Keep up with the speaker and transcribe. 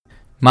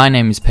My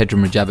name is Pedro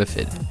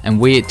Mujabafid, and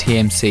we at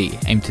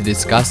TMC aim to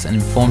discuss and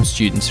inform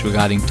students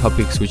regarding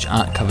topics which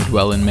aren't covered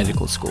well in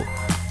medical school.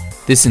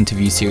 This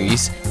interview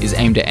series is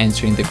aimed at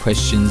answering the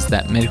questions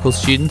that medical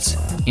students,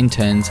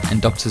 interns,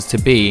 and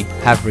doctors-to-be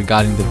have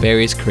regarding the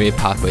various career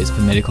pathways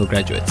for medical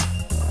graduates.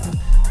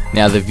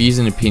 Now, the views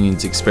and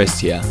opinions expressed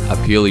here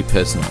are purely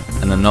personal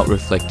and are not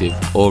reflective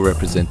or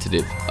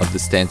representative of the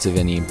stance of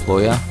any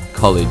employer,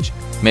 college,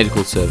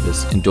 medical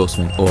service,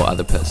 endorsement, or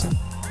other person.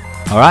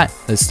 Alright,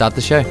 let's start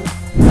the show.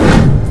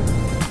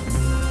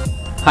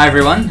 Hi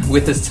everyone,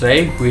 with us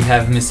today we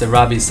have Mr.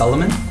 Rabi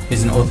Solaiman,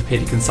 who's an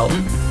orthopaedic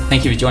consultant.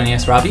 Thank you for joining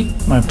us, Rabi.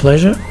 My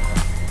pleasure.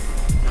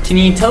 Can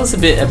you tell us a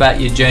bit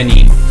about your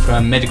journey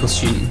from medical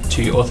student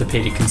to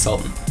orthopaedic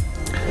consultant?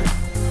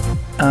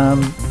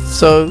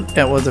 So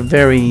it was a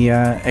very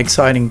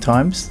exciting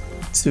times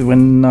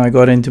when I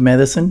got into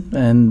medicine,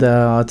 and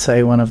I'd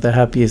say one of the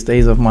happiest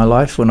days of my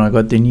life when I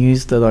got the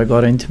news that I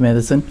got into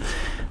medicine.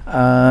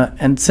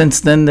 And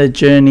since then the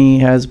journey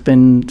has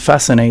been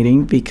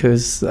fascinating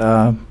because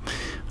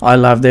I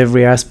loved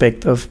every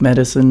aspect of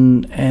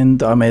medicine,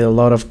 and I made a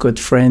lot of good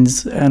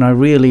friends, and I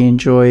really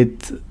enjoyed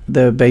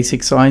the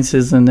basic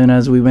sciences, and then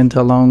as we went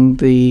along,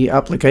 the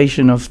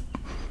application of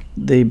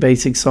the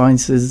basic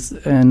sciences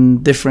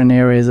and different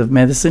areas of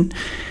medicine.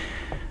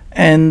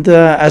 And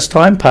as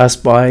time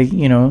passed by,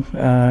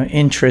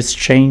 interests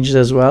changed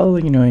as well.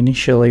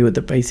 Initially with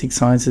the basic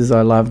sciences,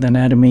 I loved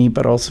anatomy,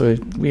 but also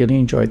really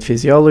enjoyed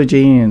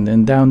physiology. And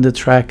then down the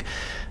track,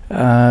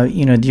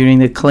 during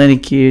the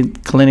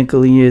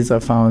clinical years, I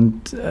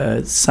found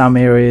some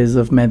areas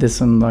of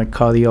medicine like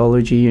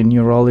cardiology and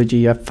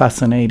neurology are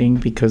fascinating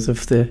because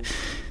of the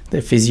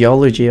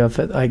physiology of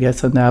it, I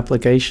guess, and the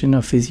application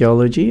of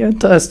physiology.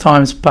 And as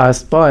times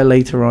passed by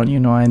later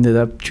on, I ended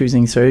up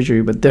choosing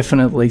surgery, but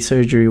definitely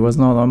surgery was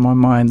not on my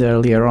mind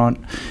earlier on.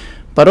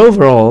 But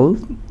overall,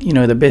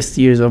 the best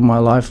years of my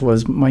life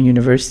was my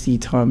university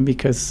time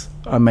because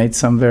I made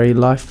some very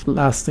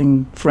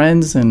life-lasting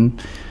friends, and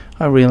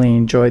I really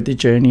enjoyed the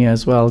journey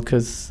as well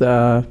because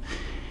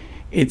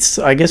it's,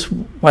 I guess,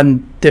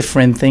 one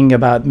different thing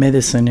about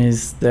medicine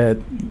is that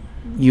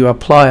you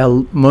apply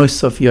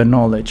most of your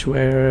knowledge,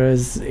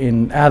 whereas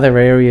in other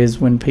areas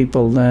when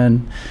people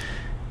learn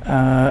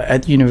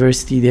at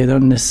university, they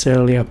don't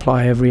necessarily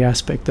apply every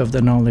aspect of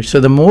the knowledge. So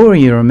the more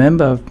you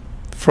remember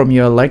from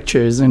your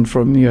lectures and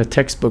from your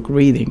textbook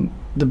reading,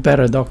 the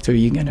better doctor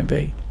you're going to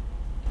be.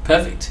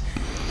 Perfect.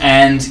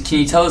 And can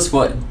you tell us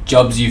what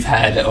jobs you've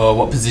had or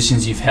what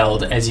positions you've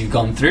held as you've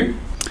gone through?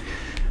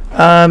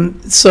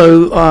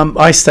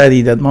 I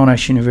studied at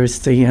Monash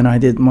University, and I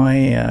did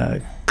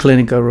my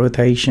clinical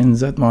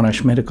rotations at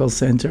Monash Medical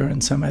Center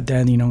and some at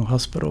Dandenong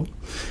Hospital.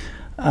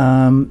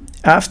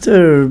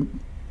 After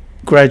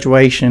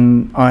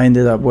graduation, I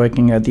ended up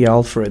working at the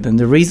Alfred, and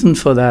the reason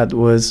for that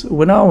was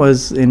when I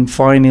was in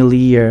final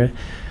year,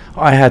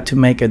 I had to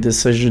make a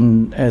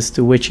decision as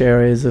to which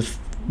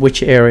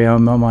area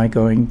am I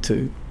going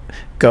to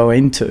go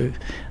into.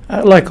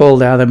 Like all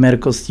the other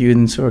medical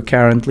students who are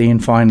currently in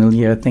final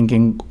year,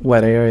 thinking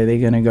what area they're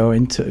going to go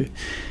into.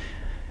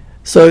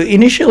 So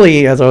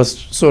initially, as I was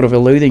sort of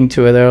alluding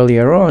to it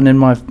earlier on,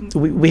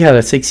 we had a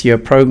 6-year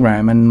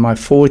program, and in my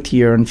 4th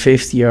year and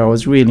 5th year, I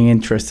was really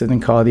interested in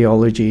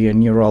cardiology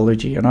and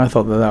neurology, and I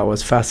thought that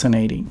was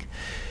fascinating.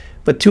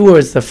 But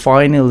towards the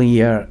final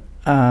year,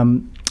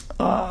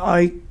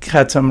 I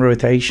had some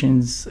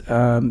rotations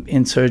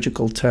in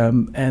surgical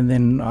term, and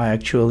then I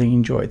actually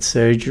enjoyed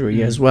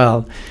surgery as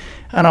well.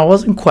 And I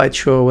wasn't quite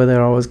sure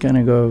whether I was going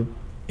to go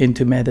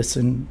into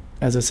medicine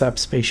as a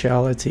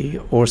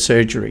subspecialty or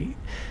surgery.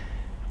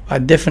 I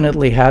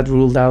definitely had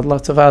ruled out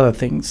lots of other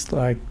things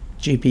like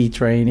GP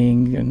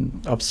training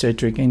and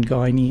obstetric and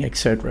gynae,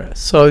 etc.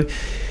 So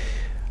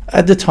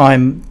at the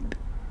time,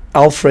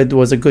 Alfred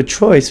was a good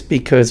choice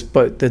because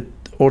both the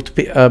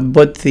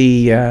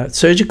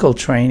surgical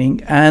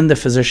training and the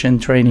physician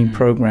training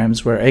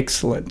programs were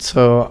excellent.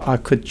 So I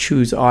could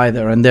choose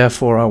either, and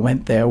therefore I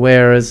went there.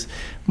 Whereas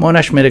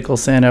Monash Medical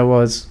Center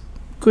was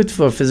good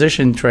for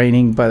physician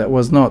training, but it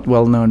was not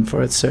well known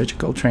for its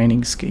surgical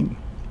training scheme.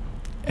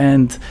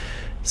 And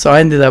so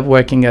I ended up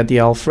working at the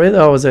Alfred.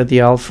 I was at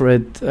the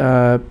Alfred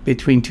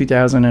between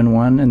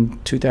 2001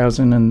 and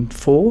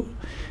 2004.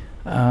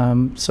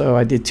 So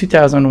I did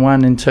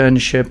 2001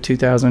 internship,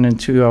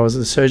 2002 I was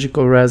a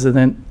surgical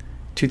resident,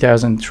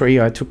 2003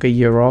 I took a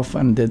year off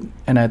and did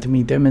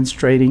anatomy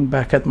demonstrating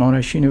back at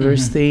Monash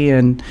University,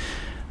 and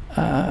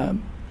I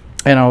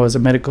was a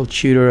medical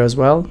tutor as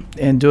well,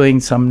 and doing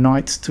some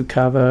nights to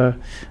cover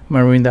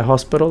Maroondah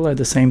Hospital at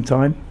the same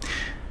time.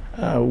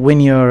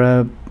 When you're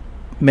a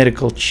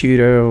medical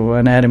tutor or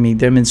anatomy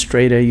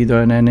demonstrator, you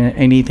don't earn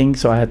anything,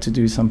 so I had to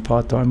do some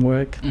part-time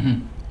work.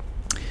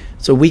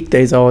 So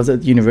weekdays I was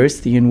at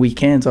university, and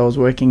weekends I was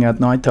working at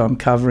nighttime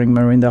covering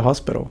Maroondah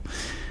Hospital.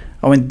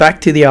 I went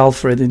back to the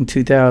Alfred in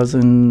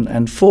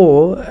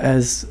 2004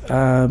 as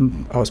I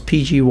was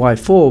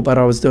PGY4, but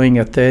I was doing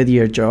a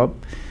third-year job.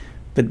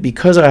 But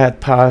because I had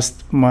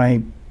passed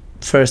my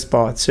first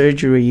part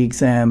surgery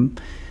exam,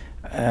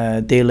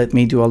 they let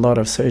me do a lot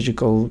of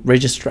surgical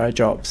registrar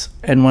jobs.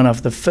 And one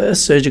of the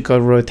first surgical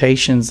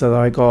rotations that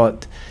I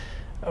got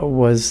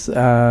was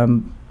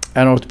an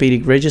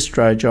orthopaedic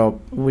registrar job,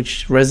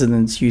 which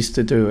residents used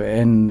to do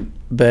in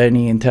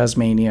Burnie in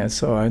Tasmania.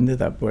 So I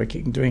ended up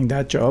doing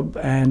that job,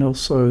 and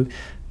also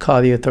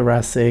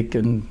cardiothoracic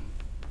and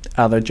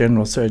other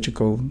general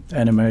surgical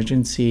and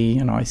emergency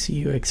and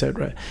ICU,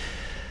 etc.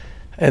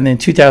 And in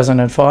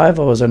 2005,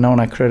 I was a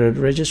non-accredited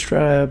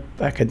registrar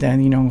back at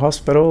Dandenong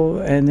Hospital,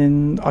 and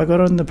then I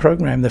got on the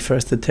program the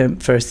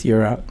first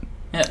year out.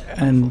 Yeah.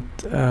 And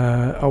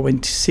I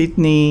went to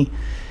Sydney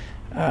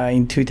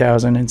in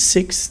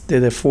 2006,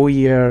 did a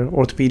 4-year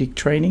orthopaedic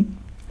training.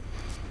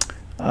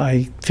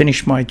 I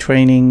finished my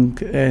training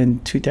in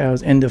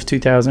end of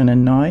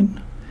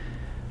 2009,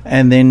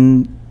 and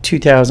then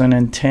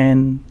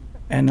 2010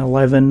 and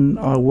 11,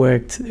 I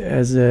worked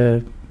as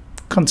a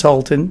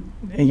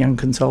young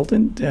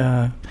consultant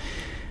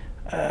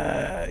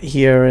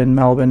here in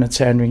Melbourne at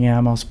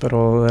Sandringham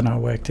Hospital, and I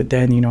worked at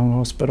Dandenong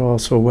Hospital.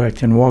 Also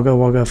worked in Wagga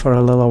Wagga for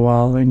a little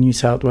while in New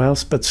South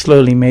Wales, but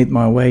slowly made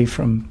my way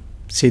from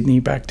Sydney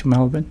back to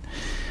Melbourne.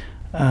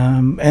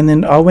 And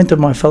then I went to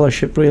my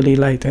fellowship really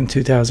late in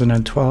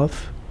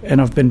 2012,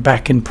 and I've been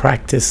back in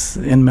practice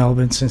in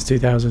Melbourne since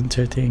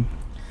 2013.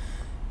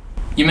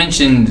 You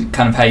mentioned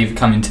kind of how you've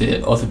come into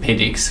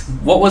orthopaedics.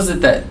 What was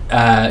it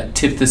that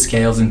tipped the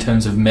scales in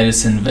terms of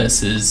medicine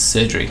versus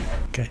surgery?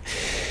 Okay.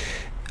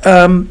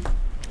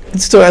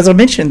 So as I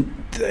mentioned,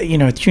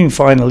 during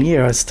final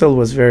year, I still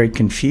was very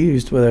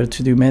confused whether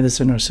to do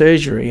medicine or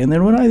surgery. And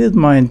then when I did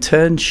my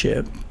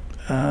internship,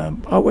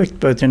 I worked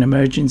both in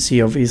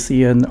emergency,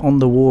 obviously, and on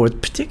the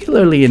ward.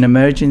 Particularly in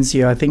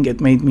emergency, I think it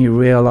made me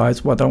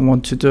realize what I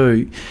want to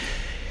do.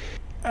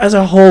 As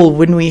a whole,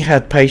 when we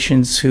had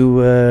patients who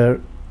were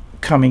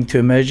coming to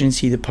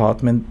emergency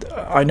department,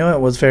 I know it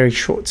was very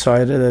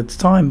short-sighted at the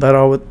time, but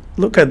I would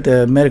look at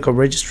the medical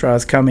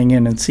registrars coming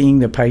in and seeing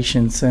the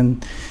patients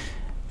and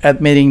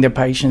admitting the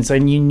patients,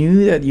 and you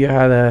knew that you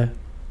had a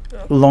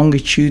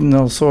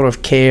longitudinal sort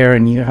of care,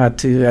 and you had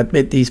to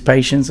admit these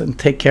patients and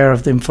take care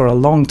of them for a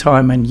long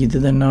time, and you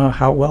didn't know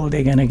how well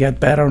they're going to get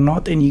better or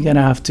not, and you're going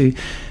to have to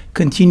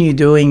continue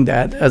doing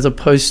that, as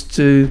opposed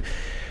to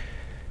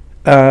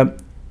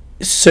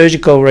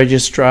surgical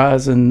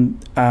registrars and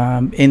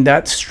in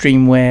that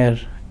stream where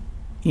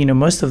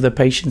most of the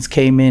patients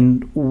came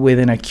in with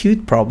an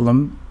acute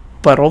problem,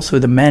 but also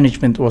the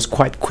management was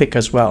quite quick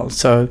as well.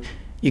 So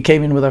you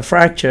came in with a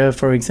fracture,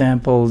 for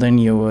example, then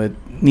you would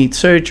need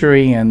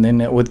surgery, and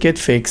then it would get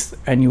fixed,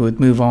 and you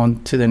would move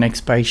on to the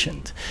next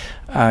patient.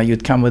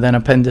 You'd come with an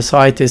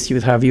appendicitis,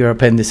 you'd have your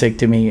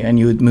appendicectomy, and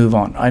you would move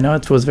on. I know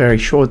it was very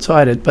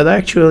short-sighted, but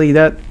actually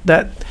that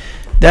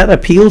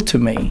appealed to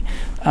me.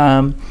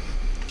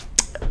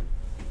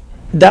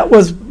 That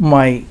was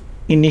my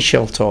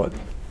initial thought.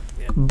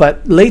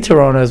 But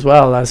later on as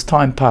well, as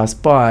time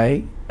passed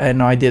by,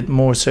 and I did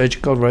more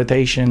surgical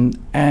rotation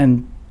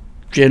and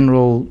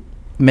general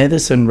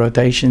medicine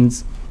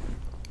rotations,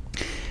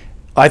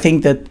 I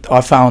think that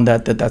I found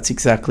that that's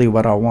exactly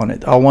what I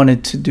wanted. I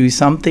wanted to do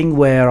something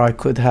where I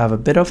could have a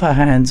bit of a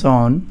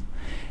hands-on,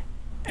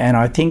 and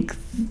I think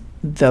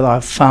that I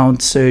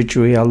found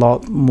surgery a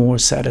lot more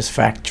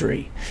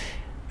satisfactory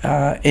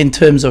in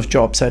terms of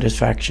job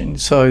satisfaction.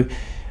 So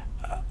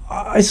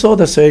I saw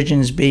the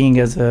surgeons being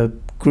as a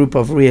group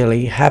of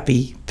really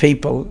happy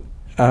people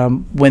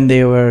when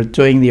they were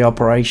doing the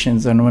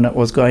operations, and when it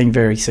was going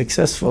very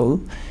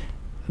successful,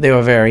 they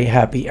were very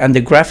happy. And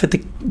the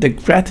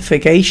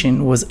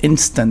gratification was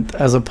instant,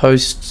 as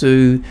opposed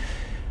to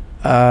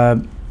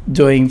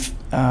doing,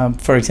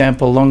 for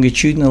example,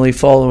 longitudinally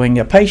following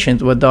a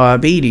patient with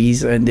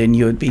diabetes, and then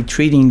you would be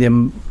treating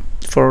them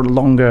for a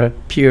longer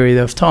period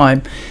of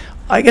time.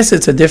 I guess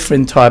it's a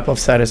different type of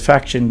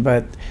satisfaction,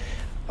 but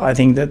I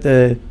think that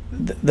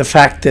the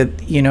fact that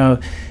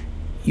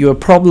you're a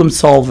problem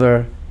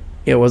solver,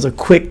 it was a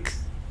quick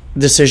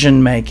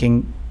decision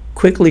making,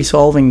 quickly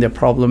solving the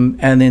problem,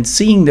 and then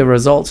seeing the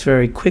results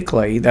very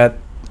quickly, that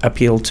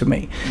appealed to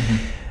me.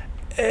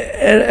 Mm-hmm.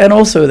 And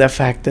also the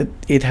fact that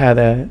it had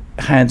a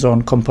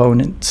hands-on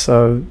component.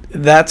 So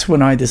that's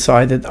when I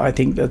decided I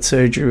think that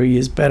surgery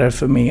is better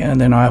for me,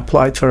 and then I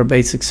applied for a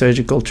basic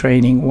surgical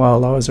training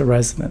while I was a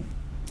resident.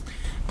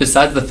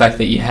 Besides the fact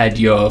that you had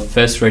your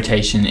first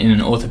rotation in an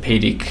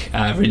orthopaedic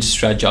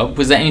registrar job,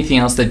 was there anything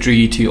else that drew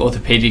you to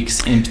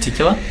orthopaedics in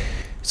particular?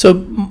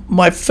 So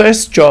my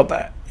first job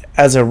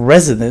as a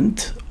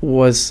resident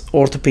was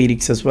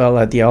orthopaedics as well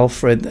at the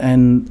Alfred,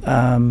 and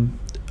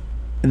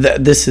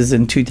this is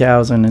in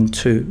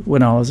 2002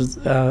 when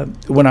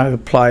I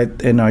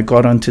applied and I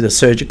got onto the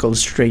surgical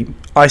stream.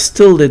 I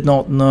still did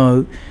not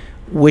know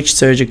which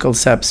surgical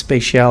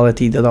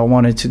subspecialty that I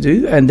wanted to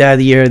do, and that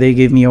year they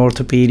gave me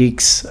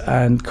orthopedics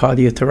and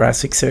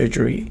cardiothoracic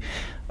surgery,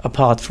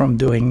 apart from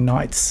doing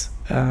nights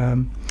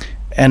and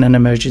an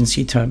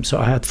emergency term. So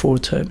I had 4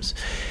 terms.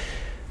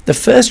 The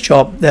first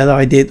job that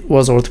I did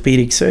was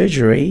orthopedic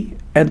surgery,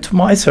 and to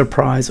my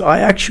surprise, I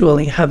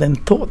actually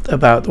hadn't thought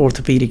about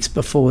orthopedics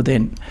before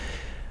then.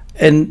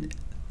 And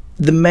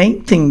the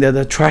main thing that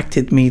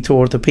attracted me to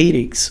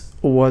orthopedics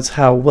was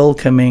how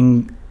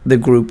welcoming the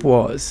group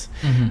was.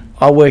 Mm-hmm.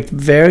 I worked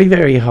very,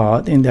 very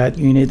hard in that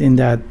unit in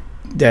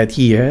that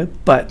year,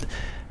 but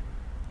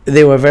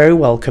they were very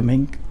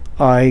welcoming.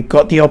 I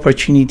got the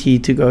opportunity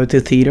to go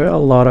to theatre a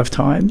lot of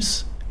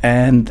times,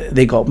 and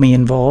they got me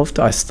involved.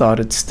 I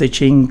started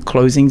stitching,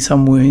 closing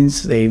some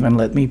wounds. They even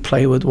let me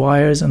play with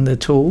wires and the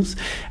tools.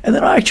 And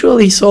then I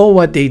actually saw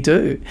what they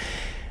do.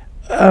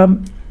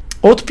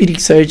 Orthopedic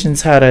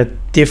surgeons had a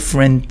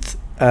different,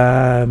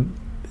 they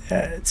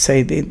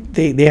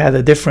had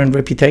a different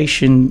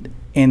reputation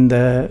in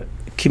the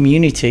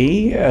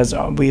community, as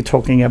we're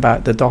talking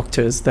about the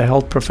doctors, the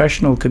health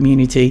professional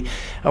community,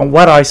 and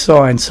what I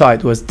saw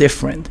inside was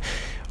different.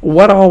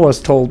 What I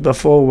was told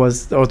before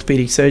was the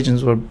orthopedic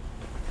surgeons were a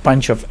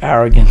bunch of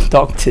arrogant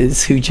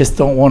doctors who just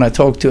don't want to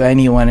talk to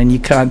anyone, and you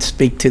can't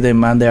speak to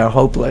them, and they're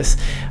hopeless,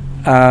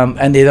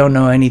 and they don't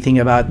know anything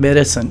about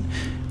medicine.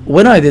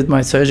 When I did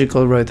my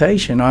surgical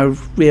rotation, I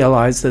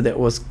realized that it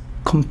was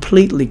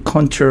completely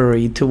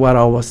contrary to what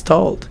I was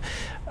told.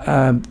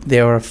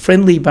 They were a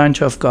friendly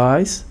bunch of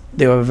guys.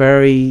 They were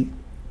very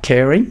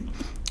caring,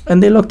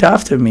 and they looked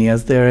after me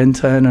as their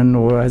intern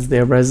or as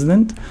their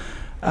resident,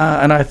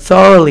 and I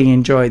thoroughly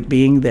enjoyed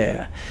being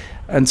there.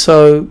 And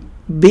so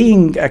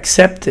being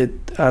accepted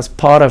as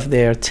part of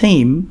their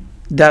team,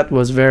 that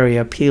was very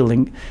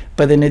appealing.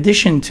 But in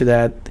addition to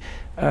that,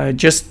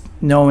 just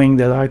knowing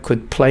that I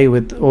could play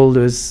with all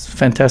those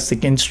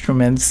fantastic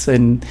instruments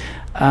and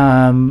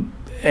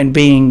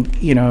being,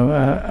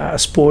 a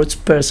sports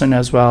person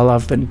as well.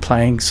 I've been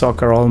playing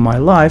soccer all my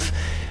life.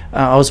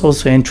 I was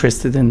also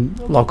interested in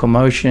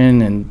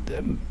locomotion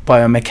and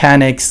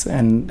biomechanics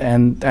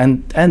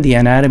and the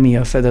anatomy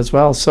of it as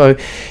well. So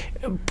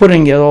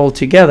putting it all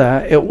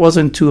together, it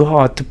wasn't too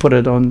hard to put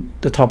it on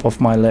the top of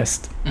my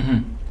list.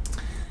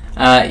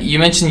 Mm-hmm. You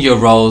mentioned your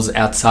roles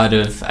outside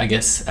of, I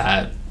guess,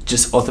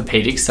 just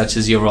orthopedics, such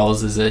as your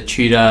roles as a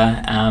tutor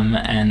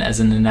and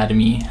as an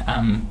anatomy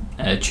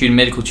tutor,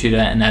 medical tutor,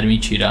 anatomy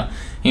tutor.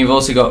 And you've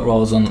also got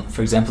roles on,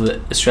 for example, the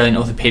Australian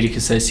Orthopaedic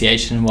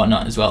Association and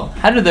whatnot as well.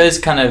 How do those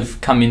kind of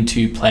come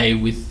into play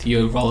with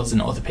your role as an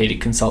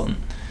orthopedic consultant?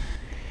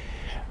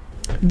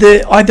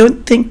 I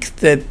don't think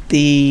that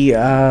the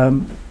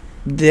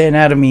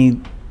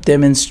anatomy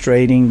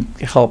demonstrating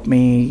helped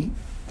me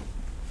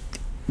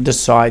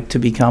decide to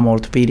become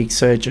orthopedic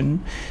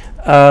surgeon.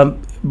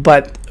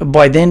 But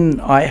by then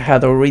I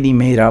had already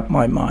made up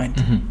my mind.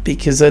 Mm-hmm.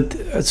 Because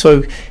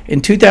so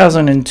in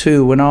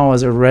 2002, when I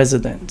was a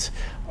resident,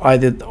 I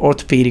did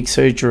orthopedic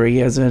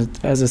surgery as a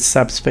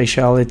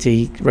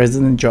subspecialty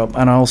resident job,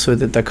 and I also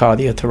did the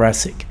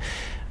cardiothoracic.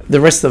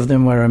 The rest of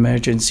them were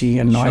emergency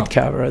and night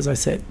cover, as I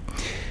said.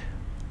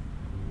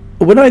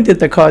 When I did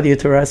the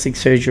cardiothoracic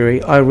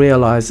surgery, I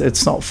realized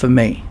it's not for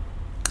me.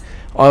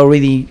 I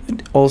already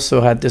also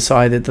had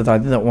decided that I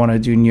didn't want to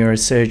do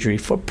neurosurgery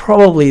for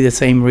probably the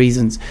same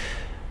reasons.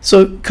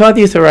 So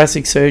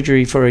cardiothoracic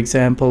surgery, for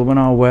example, when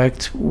I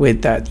worked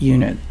with that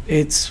unit,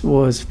 it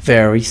was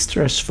very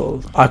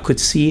stressful. I could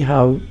see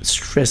how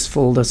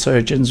stressful the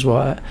surgeons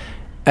were,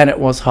 and it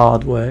was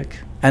hard work.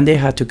 And they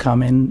had to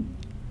come in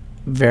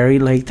very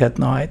late at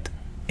night.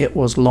 It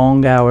was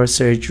long hour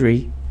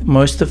surgery,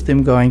 most of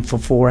them going for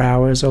 4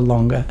 hours or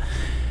longer.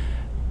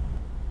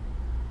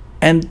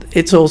 And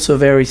it's also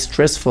very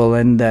stressful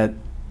in that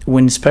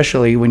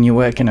especially when you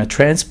work in a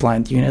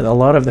transplant unit, a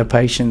lot of the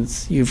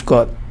patients, you've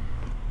got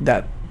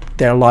that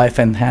their life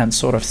in hand,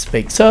 so to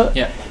speak. So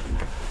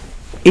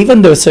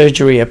even though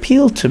surgery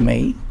appealed to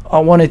me, I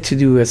wanted to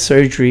do a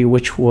surgery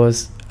which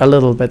was a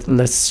little bit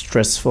less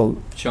stressful.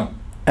 Sure.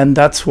 And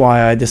that's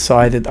why I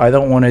decided I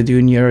don't want to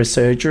do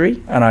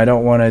neurosurgery, and I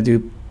don't want to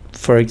do,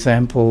 for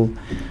example,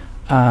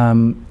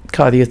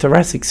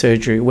 cardiothoracic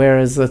surgery,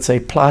 whereas, let's say,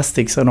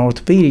 plastics and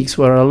orthopedics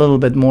were a little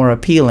bit more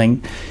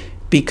appealing,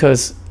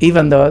 because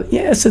even though,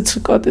 yes, it's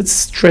got its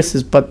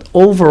stresses, but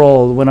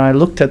overall, when I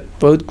looked at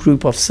both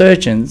group of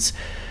surgeons,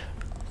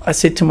 I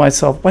said to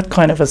myself, what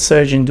kind of a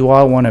surgeon do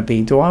I want to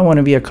be? Do I want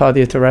to be a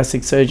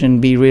cardiothoracic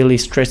surgeon, be really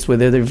stressed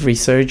with every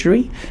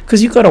surgery?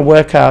 Because you've got to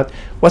work out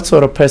what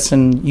sort of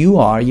person you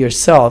are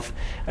yourself,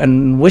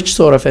 and which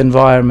sort of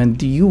environment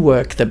do you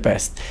work the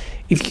best.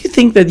 If you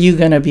think that you're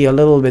going to be a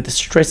little bit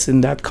stressed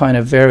in that kind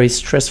of very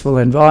stressful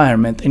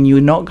environment and you're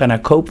not going to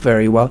cope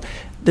very well,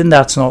 then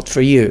that's not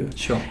for you.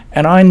 Sure.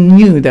 And I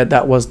knew that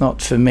that was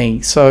not for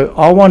me. So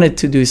I wanted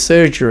to do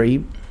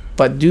surgery,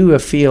 but do a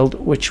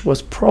field which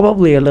was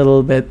probably a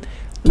little bit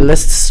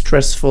less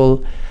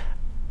stressful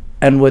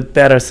and with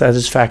better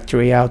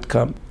satisfactory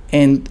outcome.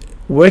 And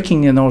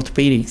working in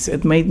orthopedics,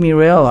 it made me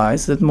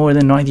realize that more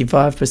than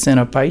 95%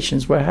 of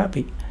patients were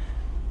happy.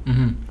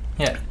 Mm-hmm.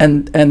 Yeah.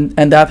 And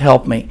that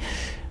helped me.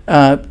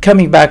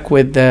 Coming back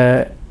with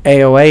the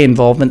AOA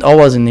involvement, I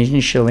wasn't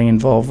initially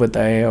involved with the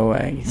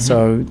AOA. Mm-hmm.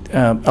 So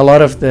a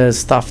lot of the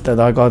stuff that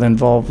I got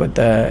involved with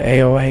the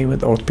AOA,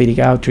 with orthopedic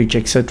outreach,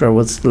 etc.,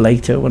 was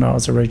later when I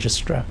was a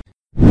registrar.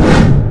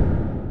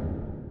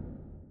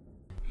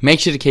 Make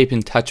sure to keep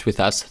in touch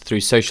with us through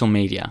social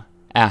media.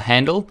 Our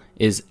handle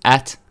is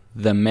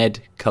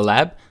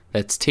 @themedcollab.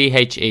 That's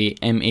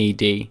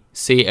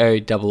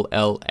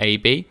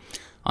THEMEDCOLLAB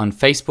on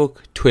Facebook,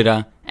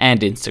 Twitter, and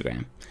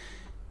Instagram.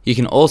 You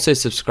can also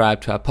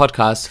subscribe to our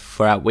podcast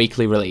for our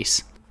weekly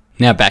release.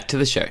 Now back to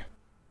the show.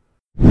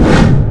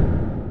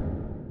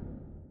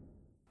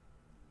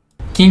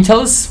 Can you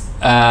tell us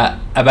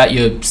about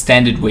your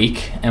standard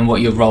week and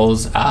what your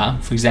roles are?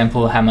 For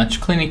example, how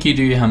much clinic you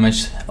do, how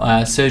much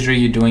surgery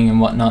you're doing and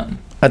whatnot?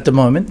 At the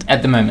moment?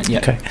 At the moment, yeah.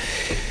 Okay.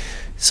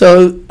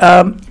 So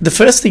the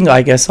first thing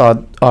I guess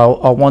I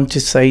want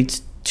to say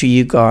to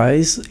you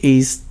guys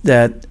is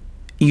that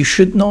you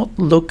should not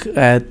look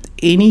at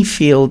any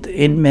field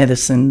in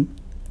medicine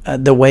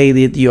the way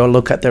that you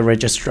look at the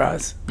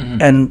registrars.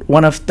 Mm-hmm. And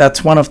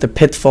that's one of the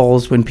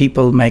pitfalls when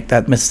people make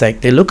that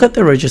mistake. They look at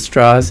the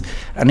registrars,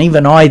 and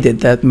even I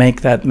did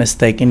make that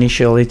mistake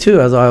initially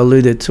too, as I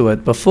alluded to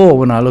it before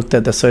when I looked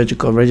at the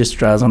surgical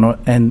registrars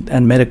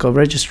and medical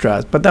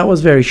registrars. But that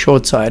was very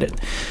short-sighted.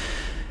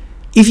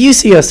 If you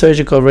see a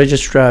surgical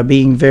registrar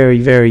being very,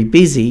 very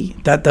busy,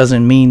 that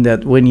doesn't mean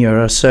that when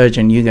you're a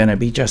surgeon, you're going to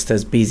be just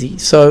as busy.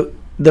 So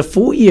the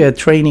 4-year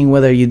training,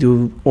 whether you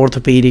do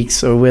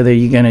orthopedics or whether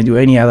you're going to do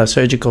any other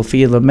surgical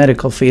field or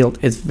medical field,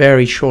 is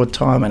very short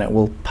time and it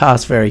will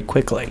pass very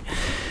quickly.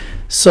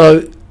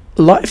 So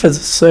life as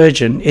a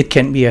surgeon, it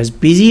can be as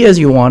busy as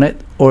you want it,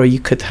 or you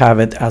could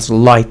have it as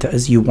light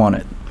as you want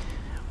it.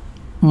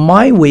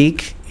 My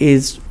week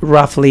is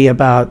roughly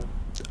about,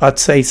 I'd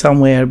say,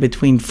 somewhere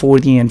between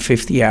 40 and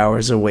 50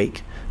 hours a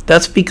week.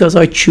 That's because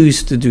I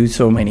choose to do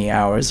so many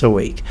hours a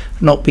week,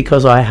 not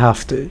because I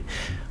have to.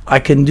 I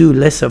can do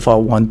less if I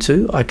want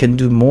to. I can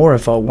do more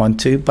if I want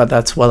to, but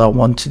that's what I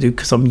want to do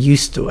because I'm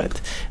used to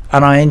it.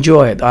 And I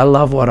enjoy it. I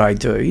love what I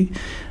do.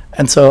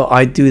 And so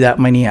I do that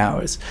many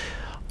hours.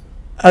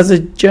 As a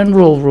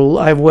general rule,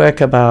 I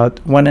work about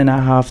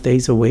 1.5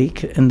 days a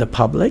week in the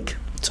public.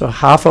 So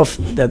half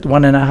of that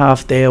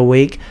 1.5 day a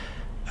week,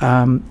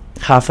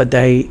 half a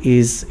day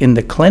is in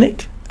the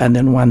clinic, and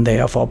then 1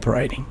 day of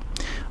operating.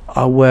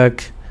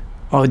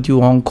 I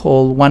do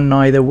on-call 1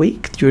 night a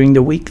week during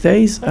the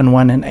weekdays and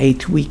 1 and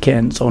 8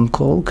 weekends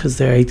on-call because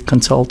there are 8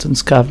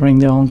 consultants covering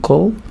the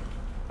on-call.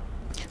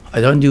 I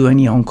don't do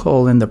any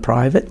on-call in the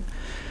private.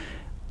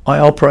 I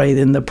operate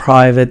in the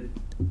private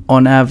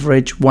on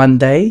average 1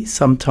 day,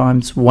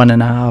 sometimes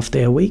 1.5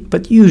 day a week,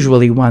 but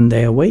usually 1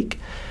 day a week.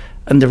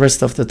 And the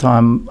rest of the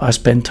time, I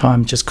spend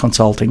time just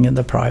consulting in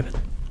the private.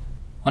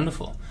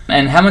 Wonderful.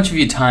 And how much of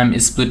your time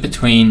is split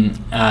between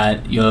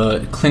your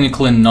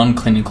clinical and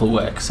non-clinical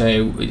work?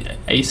 So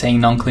are you saying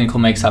non-clinical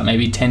makes up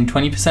maybe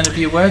 10-20% of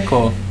your work,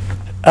 or?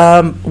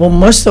 Well,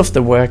 most of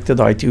the work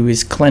that I do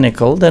is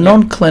clinical. The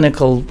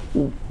non-clinical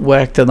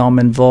work that I'm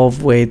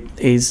involved with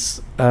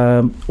is,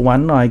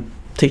 one, I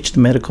teach the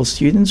medical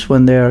students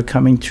when they are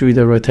coming through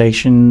the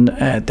rotation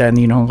at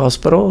Dandenong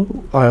Hospital.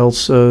 I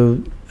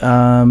also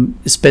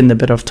spend a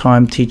bit of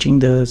time teaching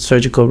the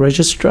surgical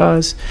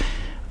registrars.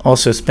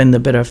 Also spend a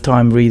bit of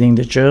time reading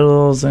the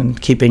journals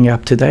and keeping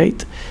up to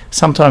date.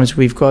 Sometimes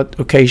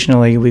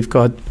occasionally we've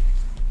got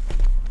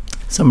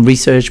some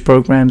research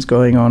programs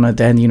going on at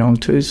Dandenong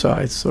too, so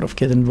I sort of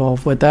get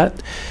involved with that.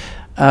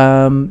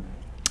 But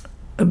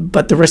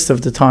the rest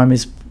of the time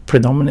is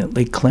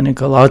predominantly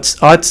clinical.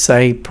 I'd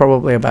say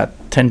probably about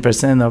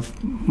 10% of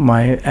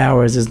my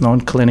hours is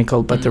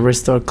non-clinical, but the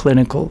rest are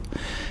clinical.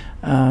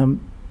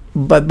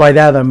 But by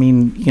that I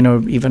mean,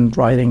 even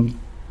writing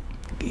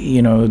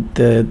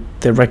the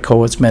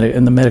records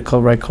and the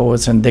medical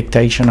records and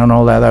dictation and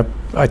all that,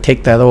 I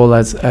take that all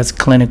as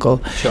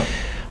clinical. Sure.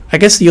 I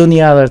guess the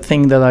only other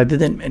thing that I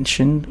didn't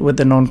mention with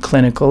the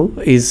non-clinical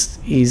is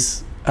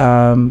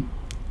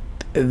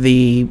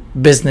the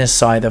business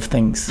side of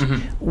things,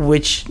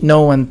 which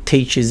no one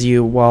teaches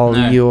you while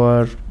you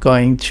are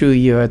going through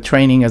your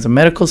training as a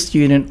medical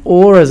student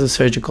or as a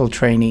surgical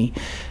trainee.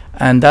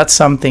 And that's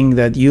something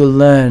that you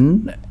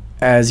learn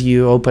as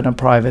you open a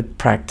private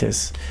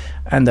practice.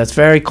 And that's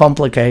very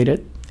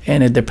complicated,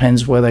 and it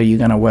depends whether you're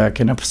going to work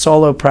in a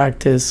solo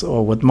practice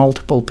or with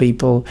multiple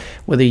people,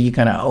 whether you're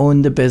going to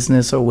own the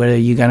business or whether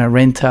you're going to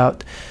rent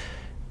out.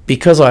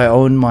 Because I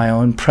own my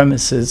own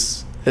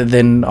premises,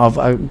 then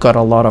I've got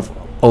a lot of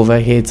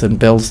overheads and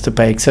bills to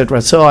pay,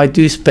 etc. So I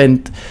do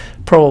spend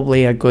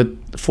probably a good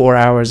 4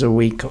 hours a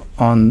week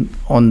on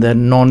the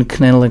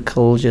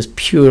non-clinical, just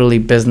purely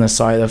business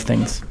side of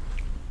things.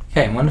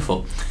 Okay,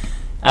 wonderful.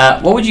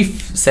 What would you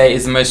say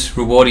is the most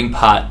rewarding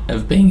part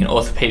of being an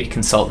orthopaedic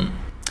consultant?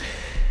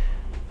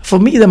 For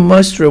me, the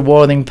most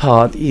rewarding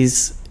part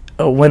is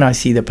when I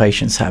see the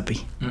patients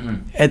happy.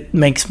 It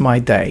makes my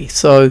day.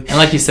 And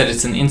like you said,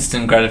 it's an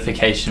instant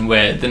gratification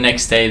where the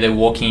next day they're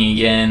walking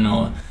again,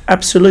 or...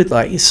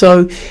 Absolutely.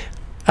 So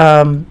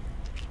the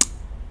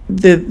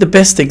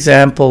best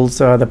examples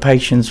are the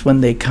patients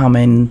when they come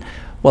in.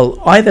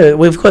 Well, either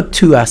we've got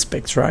two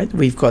aspects, right?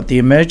 We've got the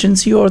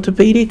emergency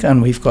orthopedic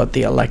and we've got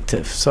the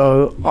elective.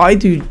 So I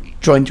do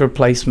joint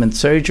replacement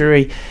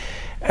surgery,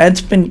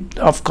 and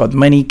I've got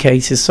many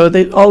cases. So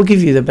I'll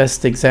give you the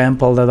best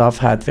example that I've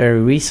had very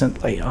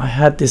recently. I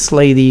had this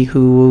lady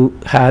who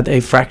had a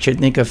fractured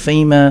neck of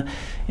femur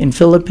in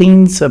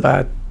Philippines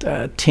about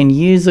 10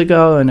 years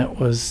ago, and it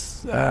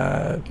was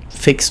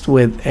fixed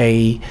with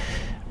a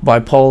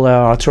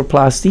bipolar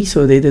arthroplasty.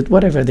 So they did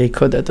whatever they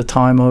could at the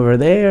time over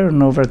there,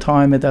 and over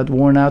time it had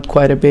worn out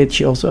quite a bit.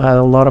 She also had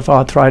a lot of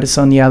arthritis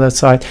on the other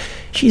side.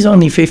 She's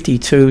only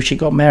 52. She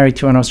got married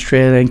to an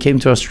Australian, came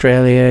to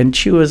Australia, and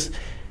she was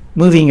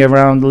moving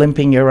around,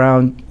 limping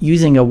around,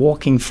 using a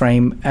walking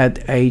frame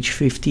at age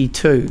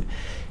 52.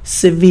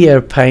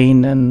 Severe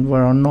pain, and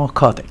were on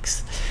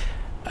narcotics.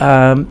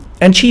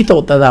 And she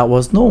thought that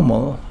was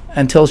normal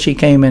until she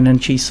came in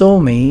and she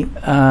saw me.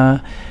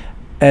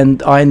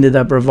 And I ended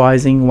up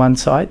revising one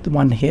side,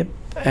 one hip.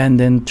 And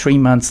then 3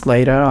 months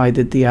later, I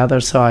did the other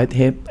side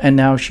hip. And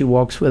now she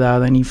walks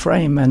without any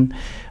frame. And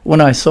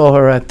when I saw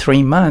her at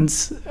 3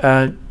 months,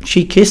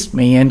 she kissed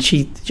me, and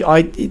she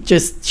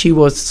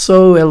was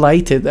so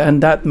elated,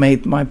 and that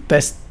made my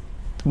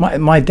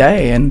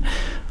day. And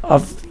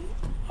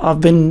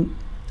I've been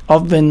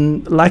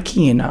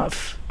lucky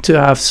enough to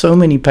have so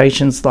many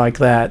patients like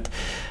that,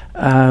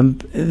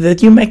 that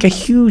you make a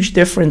huge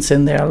difference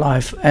in their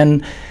life.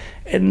 And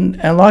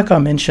like I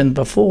mentioned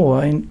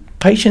before,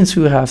 patients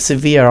who have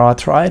severe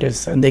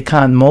arthritis and they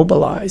can't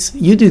mobilize,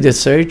 you do the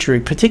surgery,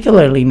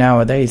 particularly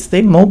nowadays,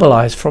 they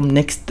mobilize from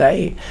next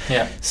day.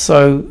 Yeah.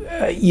 So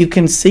you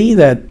can see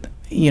that,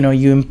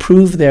 you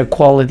improve their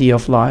quality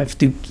of life,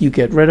 you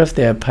get rid of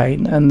their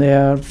pain, and they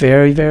are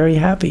very, very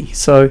happy.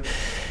 So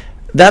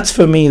that's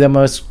for me the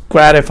most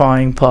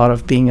gratifying part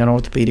of being an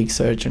orthopedic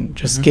surgeon,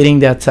 just getting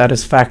that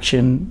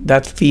satisfaction,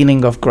 that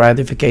feeling of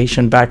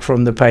gratification back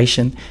from the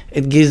patient.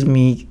 It gives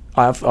me,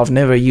 I've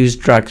never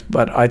used drugs,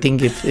 but I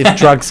think if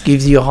drugs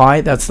gives you a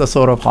high, that's the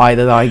sort of high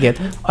that I get.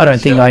 I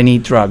don't think I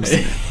need drugs.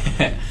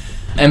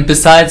 And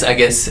besides, I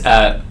guess,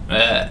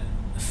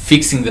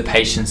 fixing the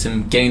patients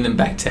and getting them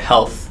back to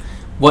health,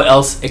 what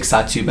else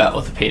excites you about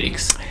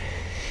orthopedics?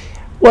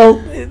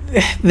 Well,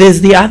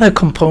 there's the other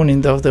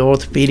component of the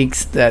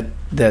orthopedics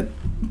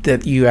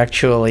that you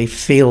actually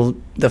feel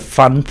the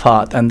fun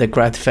part and the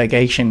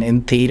gratification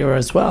in theatre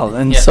as well.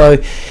 And so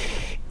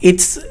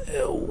it's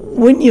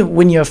when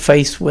you're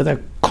faced with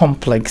a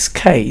complex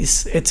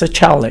case, it's a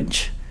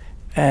challenge.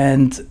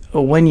 And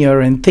when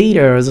you're in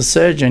theatre as a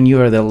surgeon,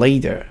 you are the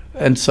leader,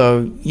 and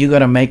so you got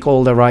to make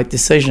all the right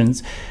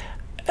decisions.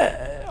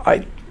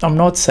 I'm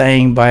not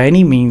saying by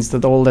any means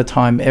that all the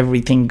time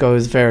everything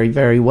goes very,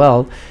 very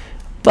well,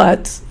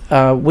 but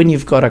when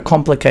you've got a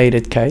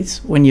complicated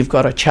case, when you've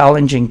got a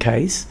challenging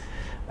case,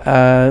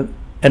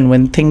 and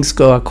when things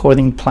go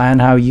according to plan,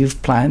 how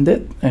you've planned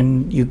it,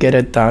 and you get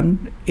it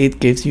done, it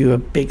gives you a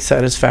big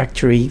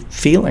satisfactory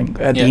feeling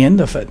at the end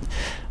of it.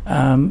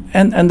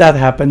 And that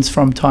happens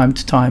from time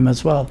to time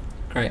as well.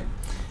 Great.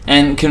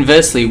 And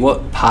conversely,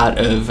 what part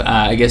of,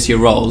 I guess, your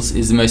roles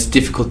is the most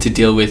difficult to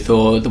deal with,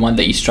 or the one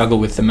that you struggle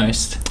with the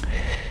most?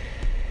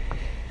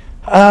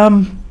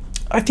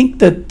 I think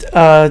that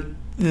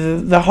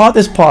the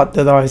hardest part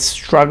that I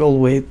struggle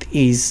with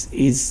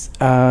is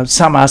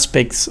some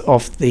aspects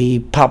of the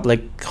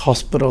public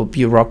hospital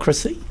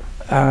bureaucracy,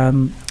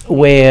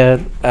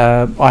 where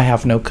I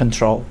have no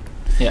control.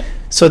 Yeah.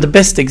 So the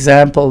best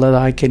example that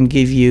I can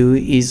give you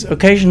is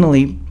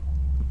occasionally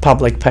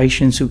public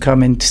patients who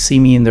come in to see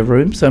me in the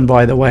rooms, and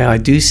by the way, I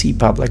do see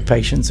public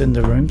patients in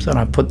the rooms, and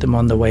I put them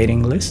on the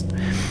waiting list.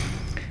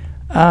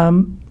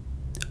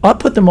 I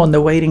put them on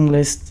the waiting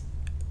list,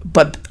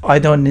 but I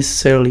don't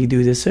necessarily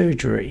do the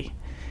surgery,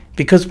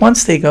 because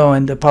once they go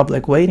in the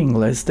public waiting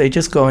list, they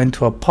just go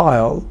into a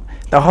pile.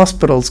 The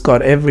hospital's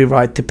got every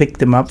right to pick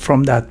them up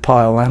from that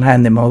pile and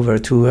hand them over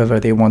to whoever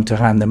they want to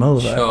hand them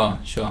over.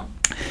 Sure.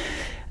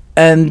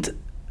 And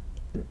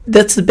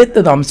that's the bit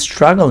that I'm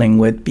struggling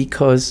with,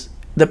 because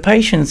the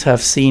patients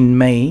have seen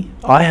me,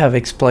 I have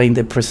explained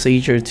the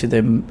procedure to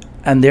them,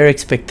 and their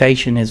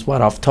expectation is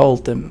what I've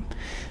told them.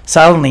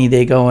 Suddenly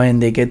they go in,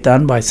 they get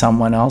done by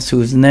someone else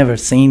who's never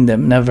seen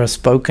them, never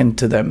spoken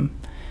to them,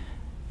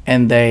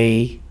 and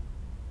they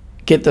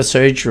get the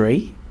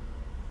surgery,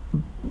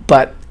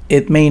 but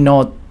it may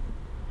not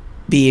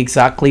be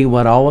exactly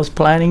what I was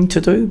planning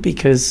to do,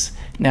 because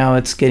now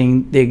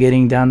they're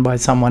getting done by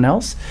someone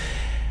else.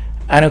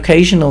 And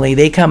occasionally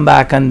they come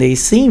back and they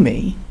see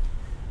me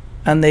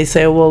and they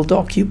say, well,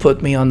 doc, you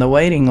put me on the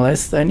waiting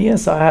list, and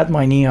yes, I had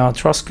my knee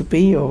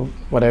arthroscopy or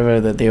whatever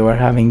that they were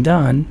having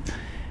done,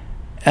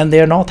 and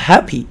they're not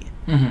happy.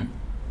 Mm-hmm.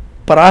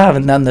 But I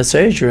haven't done the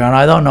surgery and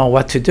I don't know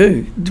what to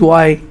do. Do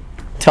I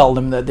tell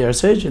them that their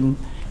surgeon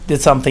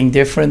did something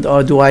different,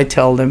 or do I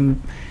tell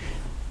them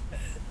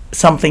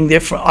something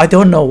different? I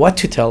don't know what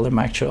to tell them,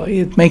 actually.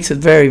 It makes it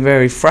very,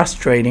 very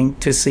frustrating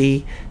to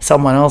see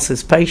someone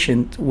else's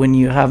patient when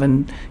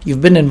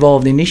you've been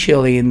involved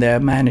initially in their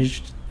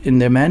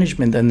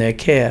management and their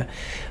care,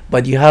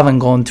 but you haven't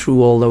gone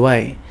through all the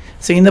way.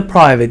 So in the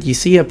private, you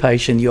see a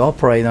patient, you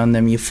operate on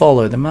them, you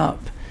follow them up.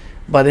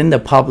 But in the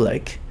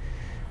public,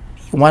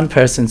 one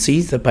person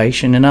sees the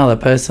patient, another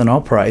person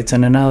operates,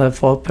 and another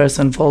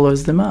person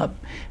follows them up.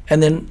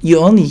 And then you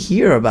only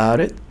hear about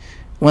it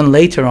when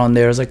later on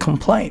there's a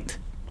complaint.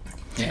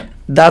 Yeah.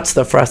 That's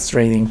the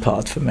frustrating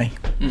part for me.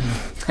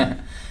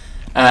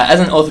 Mm-hmm. As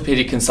an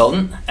orthopedic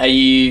consultant, are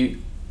you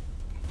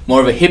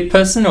more of a hip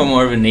person or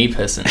more of a knee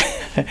person?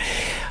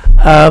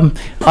 I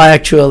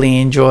actually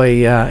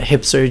enjoy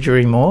hip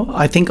surgery more.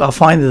 I think I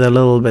find it a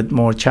little bit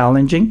more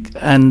challenging.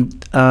 And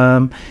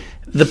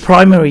the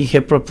primary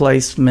hip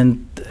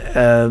replacement,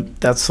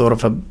 that's sort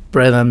of a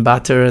bread and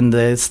butter, and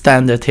the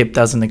standard hip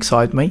doesn't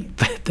excite me.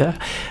 But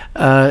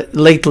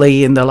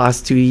lately, in the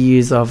last 2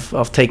 years,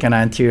 I've taken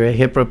anterior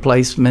hip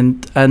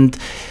replacement, and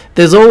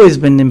there's always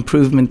been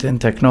improvement in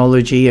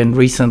technology. And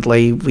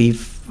recently,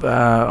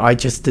 I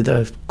just did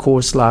a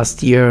course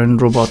last year in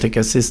robotic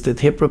assisted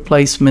hip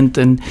replacement,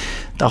 and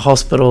the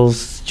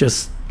hospitals,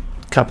 just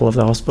a couple of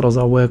the hospitals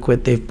I work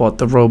with, they've bought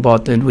the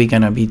robot, and we're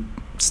going to be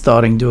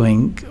starting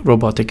doing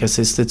robotic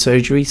assisted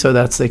surgery. So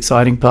that's the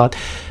exciting part.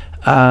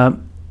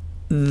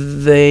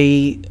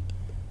 The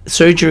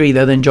surgery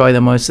that I enjoy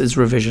the most is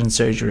revision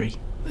surgery.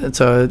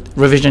 So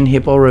revision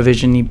hip or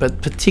revision knee,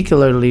 but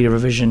particularly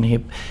revision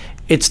hip.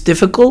 It's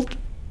difficult,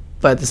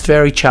 but it's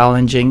very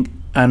challenging.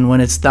 And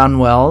when it's done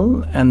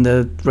well and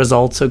the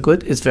results are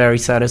good, it's very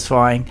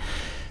satisfying.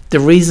 The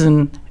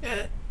reason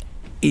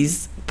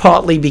is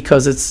partly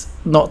because it's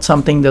not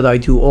something that I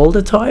do all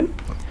the time.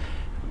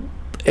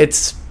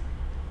 It's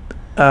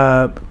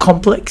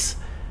complex,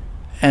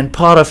 and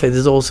part of it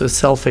is also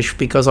selfish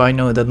because I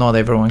know that not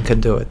everyone can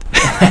do it.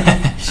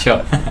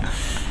 Sure.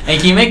 And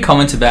can you make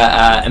comments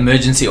about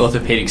emergency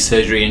orthopedic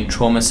surgery and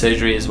trauma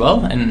surgery as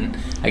well? And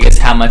I guess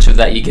how much of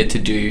that you get to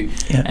do,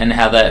 and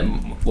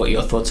what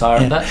your thoughts are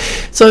on that?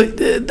 So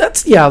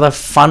that's the other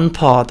fun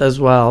part as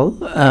well.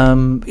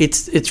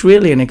 It's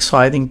really an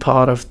exciting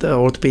part of the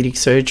orthopedic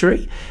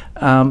surgery.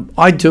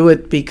 I do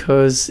it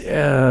because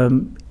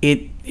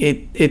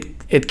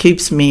it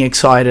keeps me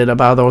excited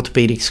about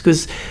orthopedics,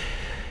 because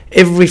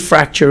every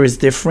fracture is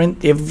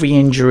different, every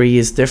injury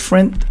is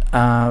different,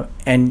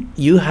 and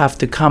you have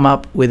to come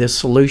up with a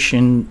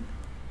solution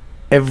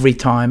every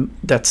time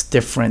that's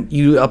different.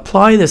 You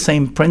apply the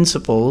same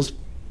principles,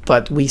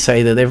 but we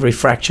say that every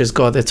fracture's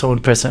got its own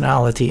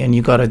personality and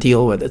you got to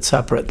deal with it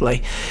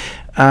separately.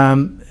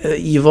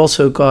 You've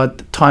also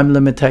got time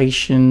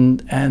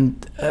limitation, and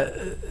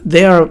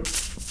they are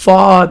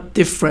far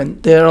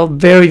different. They are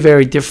very,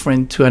 very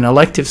different to an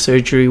elective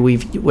surgery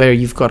where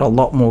you've got a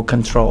lot more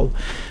control.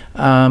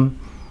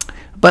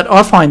 But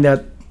I find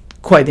that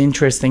quite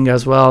interesting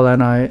as well,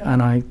 and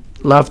I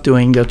love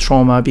doing the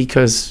trauma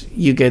because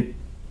you get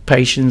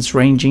patients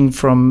ranging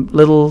from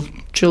little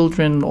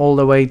children all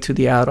the way to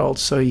the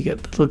adults. So you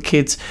get little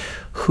kids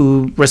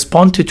who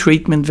respond to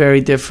treatment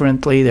very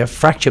differently. Their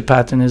fracture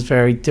pattern is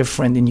very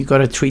different, and you got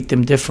to treat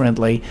them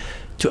differently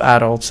to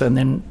adults. And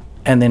then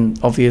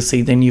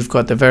obviously then you've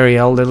got the very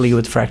elderly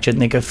with fractured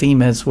neck or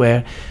femurs,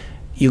 where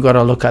you got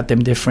to look at them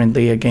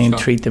differently again,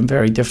 treat them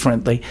very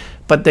differently.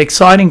 But the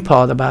exciting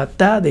part about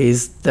that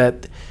is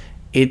that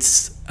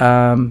it's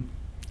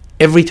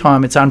every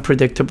time it's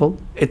unpredictable,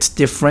 it's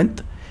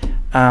different.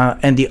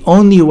 And the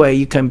only way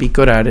you can be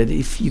good at it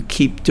if you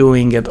keep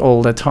doing it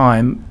all the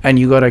time, and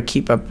you got to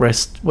keep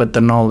abreast with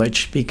the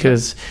knowledge,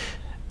 because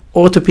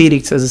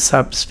orthopedics as a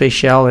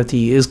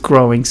subspecialty is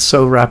growing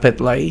so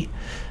rapidly.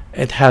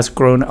 It has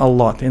grown a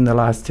lot in the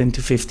last 10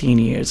 to 15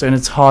 years, and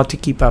it's hard to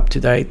keep up to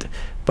date,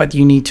 but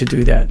you need to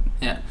do that.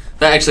 Yeah,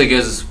 that actually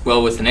goes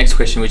well with the next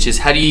question, which is,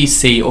 how do you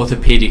see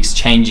orthopedics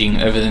changing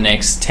over the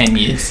next 10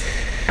 years?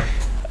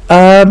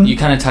 You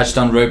kind of touched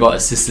on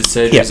robot-assisted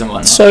surgeries and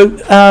whatnot. So,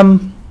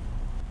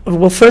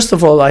 well, first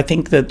of all, I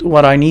think that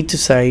what I need to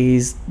say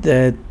is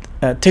that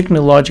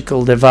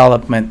technological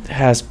development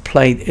has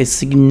played a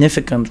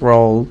significant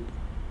role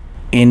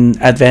in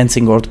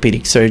advancing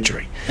orthopedic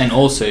surgery. And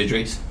all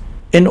surgeries.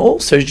 In all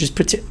surgeries,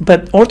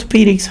 but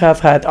orthopedics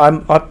have had,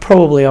 I'm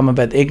a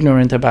bit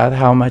ignorant about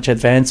how much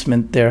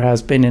advancement there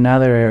has been in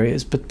other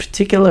areas, but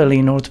particularly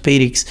in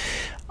orthopedics,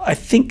 I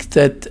think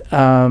that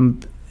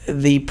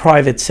the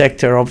private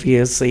sector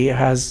obviously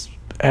has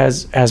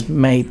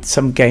made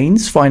some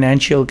gains,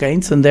 financial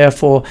gains, and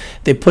therefore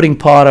they're putting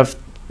part of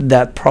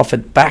that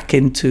profit back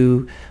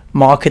into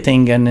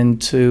marketing and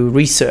into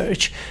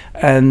research.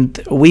 And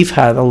we've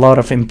had a lot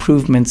of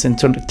improvements in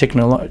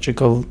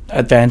technological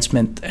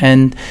advancement.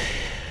 And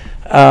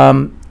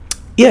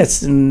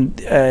yes,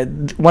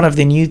 and one of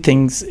the new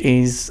things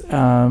is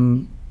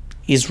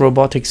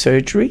robotic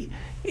surgery.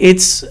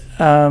 It's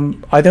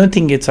I don't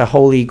think it's a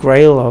holy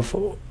grail of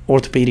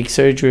orthopedic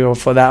surgery, or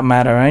for that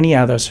matter any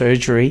other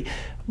surgery,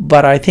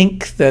 but I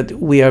think that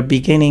we are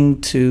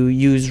beginning to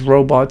use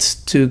robots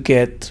to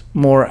get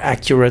more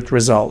accurate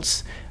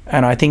results,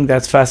 and I think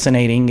that's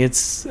fascinating.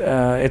 It's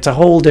a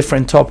whole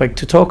different topic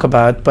to talk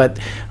about, but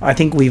I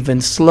think we've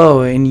been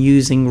slow in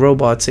using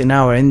robots in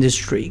our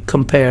industry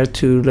compared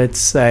to, let's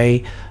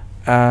say,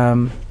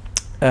 other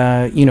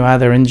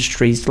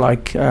industries,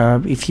 like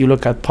if you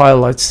look at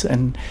pilots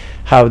and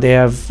how they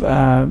have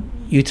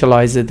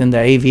utilized it in the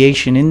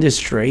aviation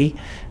industry,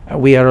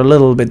 we are a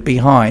little bit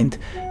behind.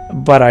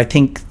 But I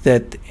think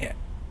that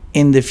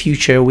in the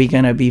future we're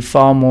going to be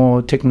far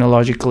more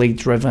technologically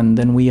driven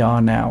than we are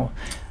now.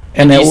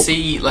 And do you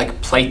see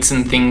like plates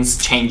and things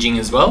changing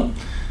as well?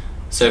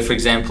 So, for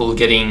example,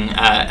 getting,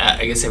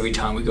 I guess every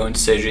time we go into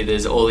surgery,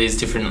 there's all these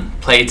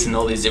different plates and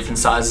all these different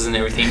sizes and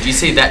everything. Do you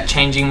see that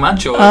changing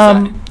much, or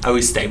are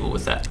we stable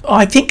with that?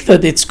 I think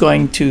that it's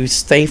going to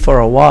stay for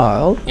a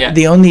while. Yeah.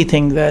 The only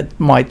thing that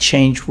might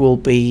change will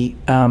be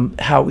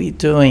how we're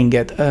doing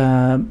it.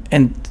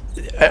 And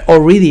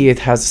already it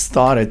has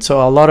started.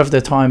 So a lot of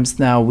the times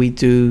now we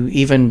do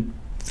even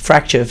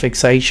fracture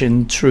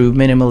fixation through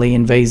minimally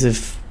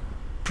invasive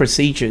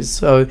procedures.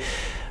 So,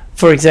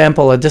 for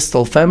example, a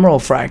distal femoral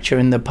fracture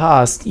in the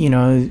past,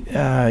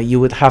 you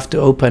would have to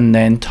open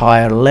the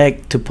entire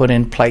leg to put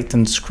in plate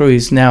and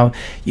screws. Now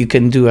you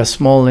can do a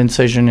small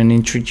incision and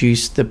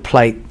introduce the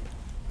plate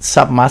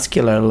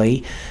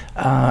submuscularly,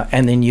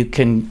 and then you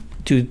can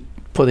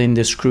put in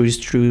the screws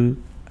through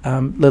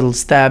little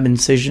stab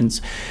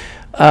incisions.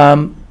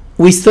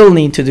 We still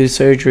need to do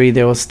surgery.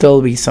 There will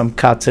still be some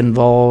cuts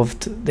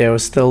involved. There will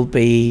still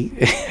be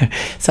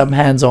some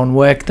hands-on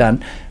work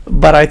done.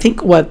 But I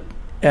think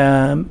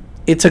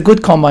it's a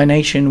good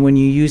combination when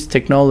you use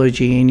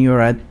technology in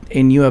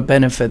your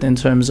benefit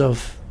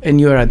in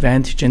your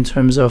advantage in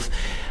terms of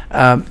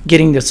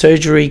getting the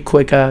surgery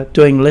quicker,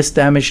 doing less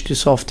damage to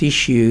soft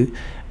tissue,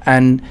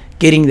 and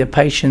getting the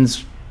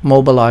patients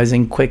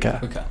mobilizing quicker.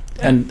 Okay.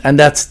 And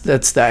that's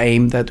the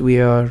aim that we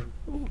are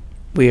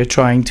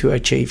trying to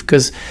achieve,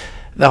 because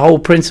the whole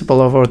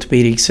principle of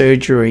orthopedic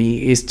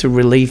surgery is to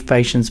relieve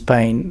patients'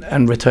 pain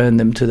and return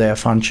them to their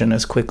function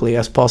as quickly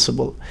as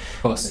possible.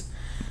 Of course.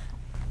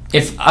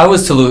 If I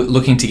was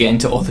looking to get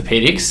into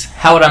orthopaedics,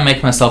 how would I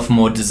make myself a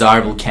more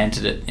desirable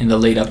candidate in the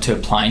lead up to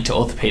applying to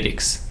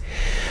orthopedics?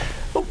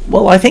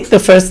 Well, I think the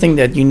first thing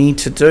that you need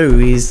to do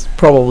is,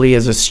 probably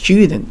as a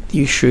student,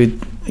 you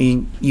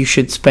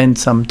should spend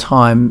some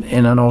time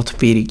in an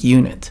orthopedic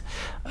unit.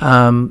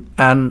 And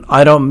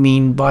I don't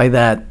mean by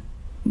that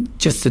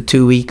just a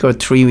 2-week or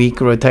 3-week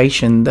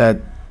rotation that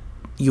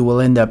you will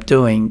end up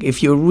doing.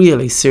 If you're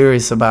really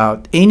serious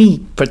about any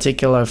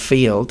particular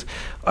field,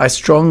 I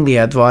strongly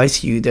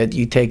advise you that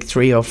you take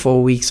 3 or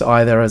 4 weeks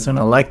either as an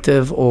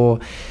elective, or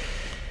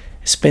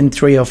spend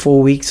 3 or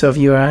 4 weeks of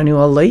your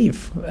annual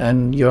leave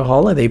and your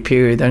holiday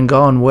period and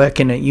go and work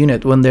in a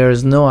unit when there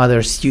is no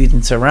other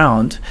students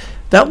around.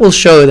 That will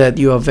show that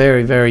you are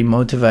very, very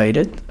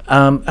motivated.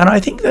 And I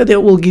think that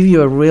it will give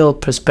you a real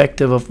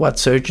perspective of what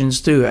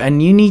surgeons do.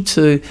 And you need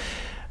to,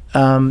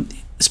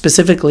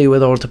 specifically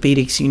with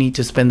orthopedics, you need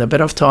to spend a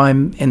bit of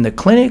time in the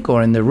clinic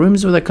or in the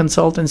rooms with a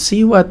consultant,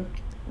 see what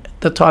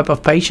the type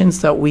of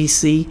patients that we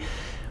see,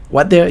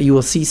 you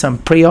will see some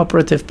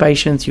pre-operative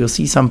patients, you'll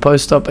see some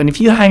post-op. And if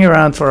you hang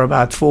around for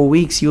about 4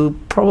 weeks, you'll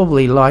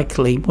probably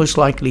most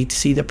likely to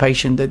see the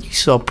patient that you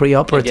saw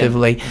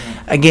pre-operatively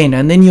again.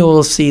 And then you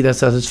will see the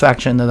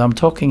satisfaction that I'm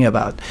talking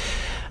about.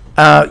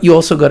 You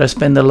also got to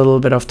spend a little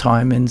bit of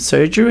time in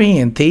surgery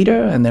and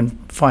theatre, and then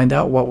find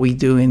out what we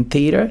do in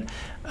theatre,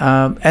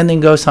 and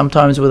then go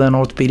sometimes with an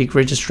orthopedic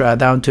registrar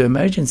down to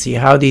emergency,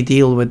 how they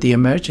deal with the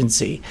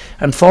emergency,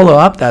 and follow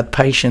up that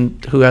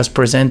patient who has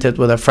presented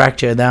with a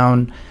fracture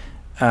down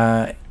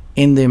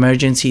in the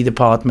emergency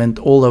department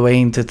all the way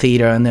into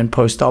theatre and then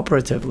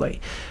post-operatively.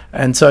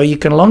 And so you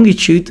can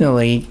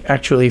longitudinally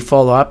actually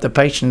follow up the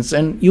patients,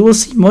 and you will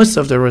see most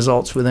of the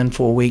results within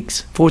 4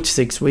 to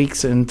 6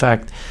 weeks. In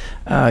fact,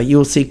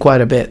 you'll see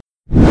quite a bit.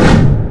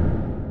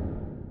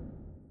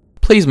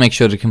 Please make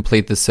sure to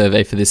complete the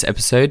survey for this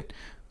episode.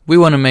 We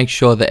want to make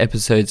sure the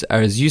episodes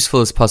are as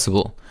useful as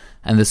possible,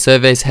 and the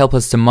surveys help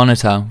us to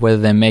monitor whether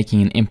they're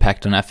making an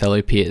impact on our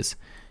fellow peers.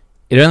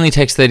 It only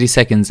takes 30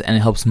 seconds and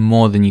it helps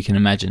more than you can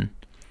imagine.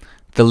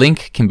 The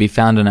link can be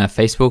found on our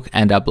Facebook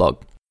and our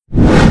blog.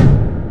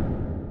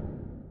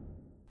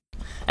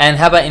 And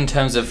how about in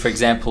terms of, for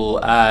example,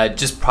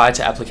 just prior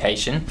to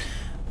application,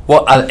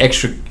 what other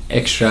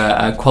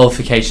extra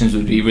qualifications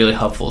would be really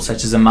helpful,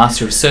 such as a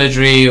Master of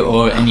Surgery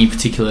or any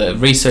particular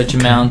research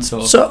amounts?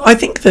 Or? So I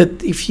think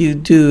that if you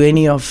do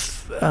any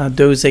of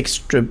those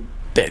extra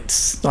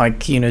bits, like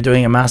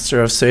doing a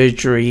Master of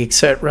Surgery,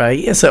 etc.,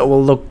 yes, it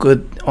will look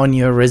good on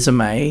your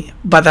resume,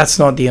 but that's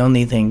not the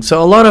only thing.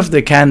 So a lot of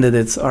the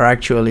candidates are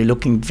actually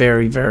looking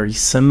very, very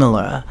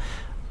similar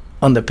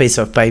on the piece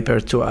of paper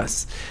to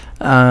us.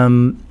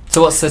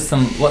 So what sets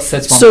one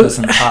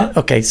person apart?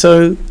 Okay,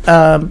 so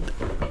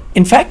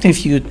in fact,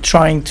 if you're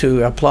trying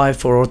to apply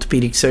for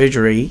orthopedic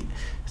surgery,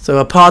 so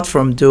apart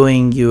from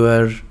doing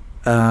your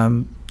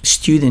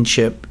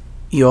studentship,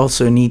 you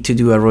also need to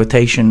do a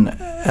rotation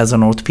as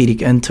an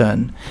orthopedic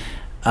intern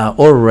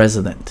or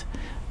resident.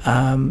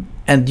 And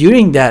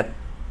during that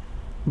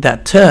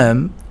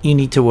term, you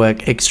need to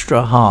work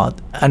extra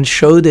hard and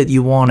show that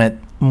you want it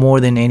more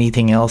than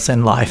anything else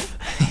in life.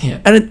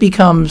 Yeah. And it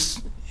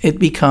becomes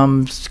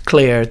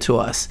clear to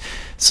us.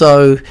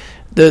 So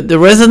the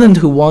resident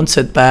who wants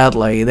it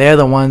badly, they're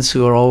the ones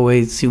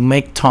who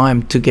make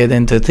time to get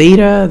into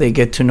theatre. They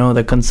get to know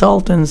the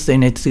consultants. They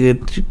need to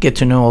get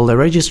to know all the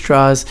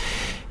registrars.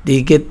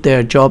 They get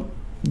their job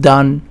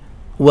done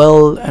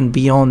well and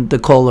beyond the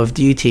call of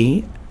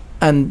duty.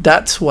 And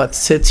that's what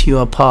sets you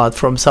apart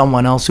from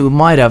someone else who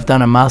might have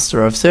done a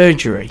Master of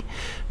Surgery.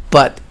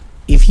 But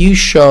if you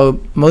show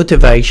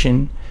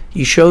motivation,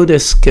 you show the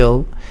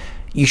skill,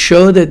 you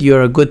show that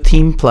you're a good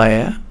team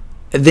player,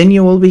 then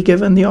you will be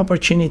given the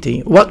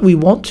opportunity. What we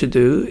want to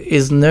do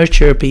is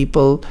nurture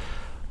people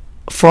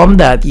from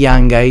that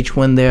young age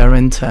when they are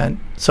intern.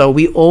 So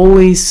we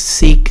always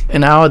seek,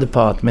 in our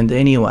department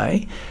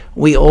anyway,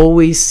 we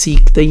always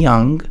seek the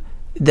young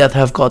that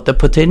have got the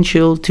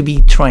potential to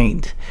be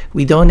trained.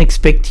 We don't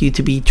expect you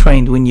to be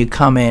trained when you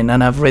come in,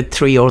 and I've read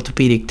 3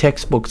 orthopedic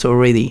textbooks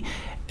already.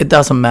 It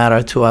doesn't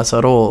matter to us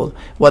at all.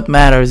 What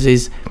matters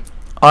is,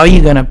 are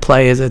you going to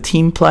play as a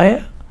team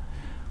player?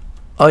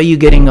 Are you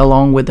getting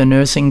along with the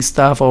nursing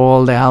staff or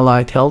all the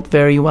allied health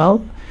very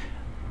well?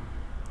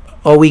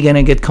 Are we going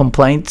to get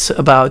complaints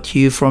about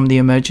you from the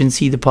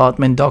emergency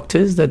department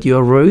doctors that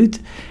you're rude?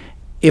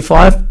 If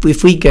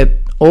we get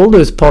all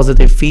those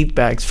positive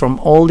feedbacks from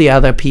all the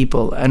other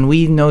people, and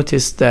we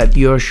notice that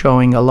you're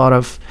showing a lot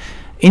of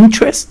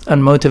interest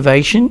and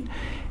motivation,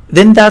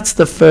 then that's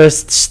the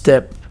first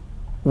step.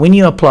 When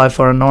you apply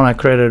for a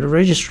non-accredited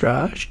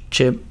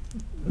registrarship,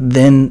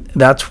 then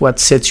that's what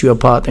sets you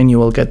apart and you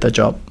will get the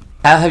job.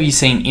 How have you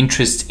seen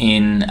interest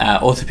in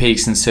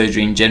orthopedics and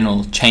surgery in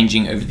general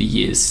changing over the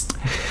years?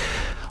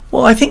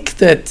 Well, I think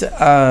that,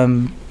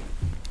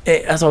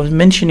 as I was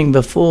mentioning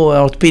before,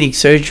 orthopedic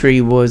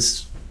surgery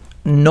was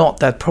not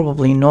that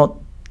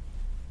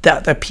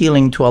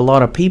appealing to a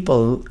lot of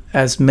people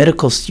as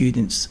medical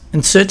students.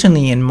 And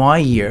certainly in my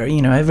year,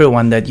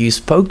 everyone that you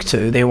spoke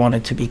to, they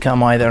wanted to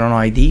become either an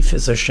ID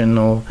physician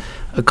or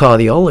a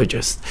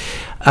cardiologist.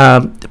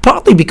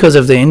 Partly because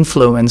of the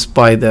influence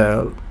by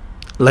the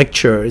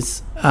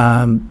lecturers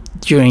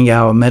during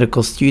our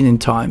medical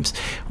student times.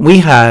 We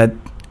had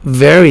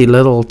very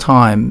little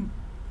time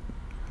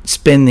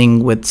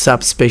spending with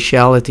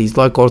subspecialties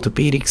like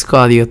orthopedics,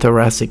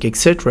 cardiothoracic,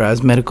 etc.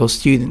 as medical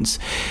students.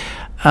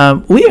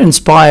 We are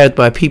inspired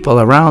by people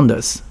around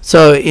us.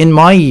 So in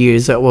my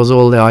years, that was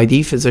all the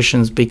ID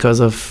physicians because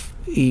of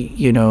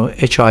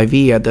HIV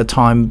at the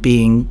time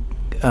being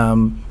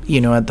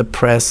at the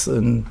press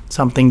and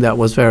something that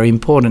was very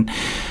important.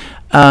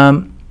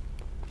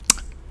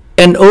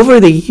 And over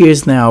the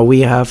years now,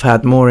 we have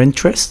had more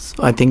interest.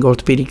 I think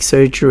orthopedic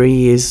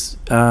surgery is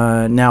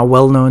now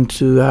well known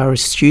to our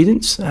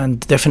students and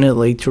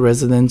definitely to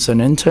residents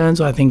and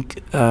interns. I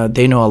think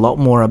they know a lot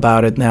more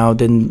about it now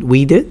than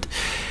we did.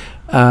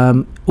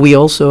 We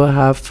also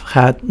have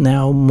had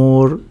now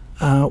more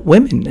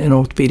women in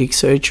orthopedic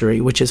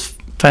surgery, which is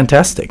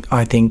fantastic.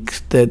 I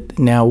think that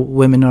now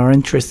women are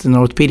interested in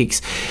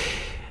orthopedics.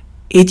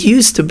 It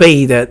used to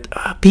be that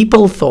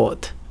people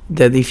thought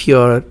that if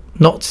you're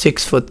not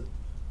 6 foot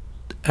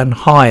and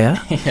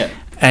higher,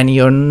 and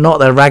you're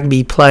not a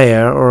rugby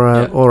player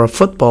or a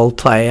football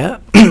player,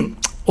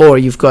 or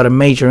you've got a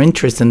major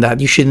interest in that,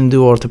 you shouldn't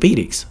do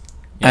orthopedics.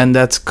 And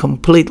that's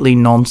completely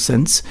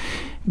nonsense,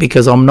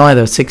 because I'm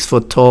neither 6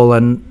 foot tall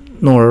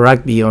nor a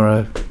rugby or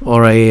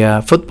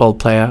a football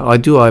player.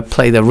 I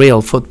play the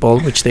real football,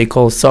 which they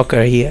call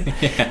soccer here.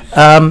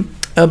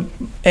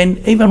 And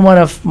even one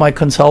of my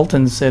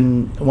consultants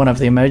in one of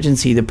the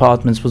emergency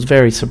departments was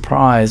very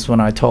surprised when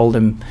I told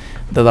him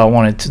that I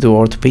wanted to do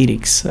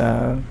orthopedics,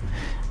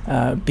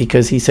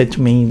 because he said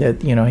to me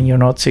that, you're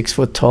not 6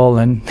 foot tall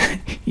and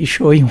you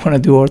sure you want to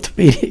do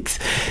orthopedics?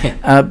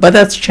 But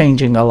that's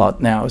changing a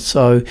lot now.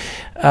 So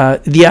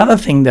the other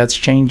thing that's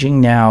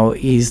changing now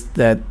is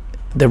that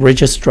the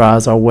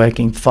registrars are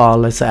working far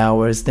less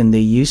hours than they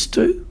used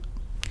to.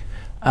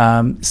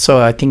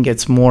 So I think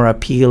it's more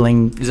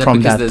appealing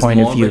from that point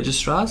of view.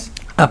 Is that because there's more registrars?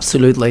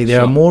 Absolutely.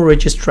 There are more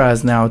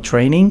registrars now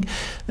training.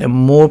 There are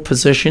more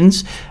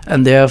positions,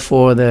 and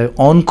therefore the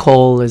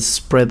on-call is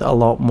spread a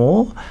lot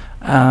more.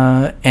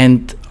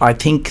 And I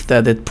think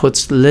that it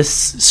puts less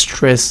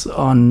stress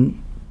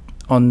on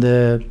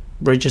the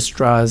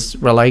registrar's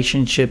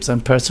relationships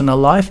and personal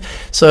life.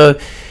 So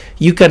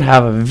you can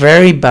have a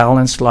very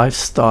balanced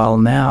lifestyle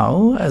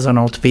now as an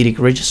orthopedic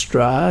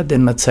registrar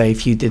than, let's say,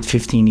 if you did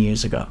 15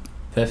 years ago.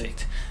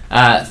 Perfect.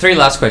 3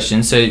 last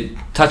questions. So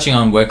touching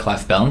on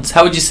work-life balance,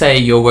 how would you say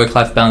your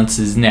work-life balance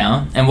is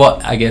now, and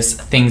what, I guess,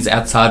 things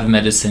outside of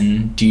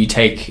medicine do you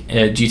take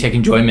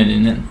enjoyment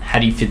in, and how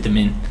do you fit them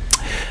in?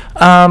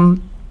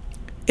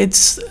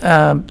 It's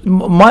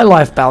my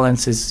life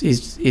balance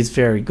is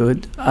very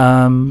good,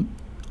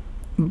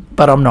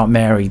 but I'm not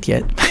married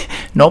yet.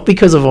 Not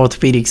because of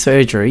orthopedic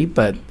surgery,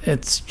 but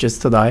it's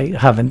just that I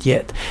haven't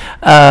yet.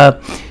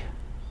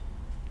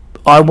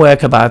 I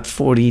work about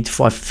 40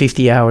 to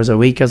 50 hours a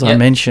week, as I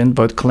mentioned,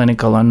 both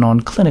clinical and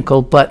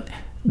non-clinical, but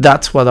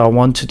that's what I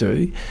want to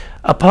do.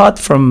 Apart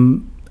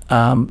from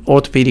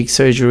orthopedic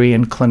surgery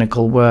and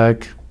clinical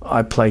work,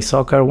 I play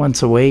soccer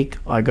once a week.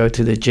 I go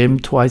to the gym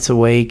twice a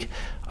week.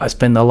 I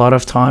spend a lot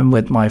of time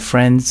with my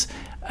friends.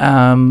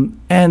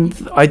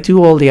 And I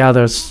do all the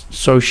other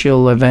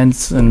social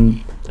events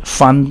and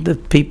fun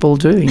that people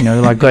do,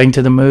 like going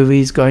to the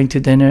movies, going to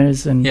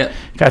dinners, and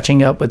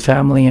catching up with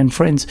family and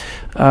friends.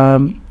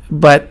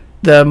 But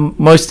the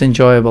most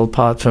enjoyable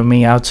part for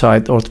me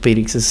outside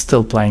orthopedics is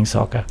still playing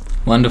soccer.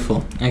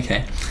 Wonderful.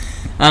 Okay.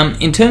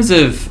 In terms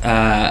of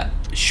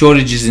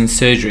shortages in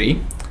surgery,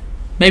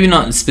 maybe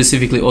not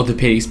specifically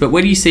orthopaedics, but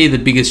where do you see the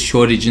biggest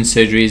shortage in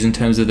surgery is in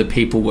terms of the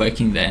people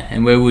working there,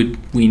 and where would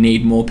we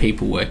need more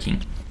people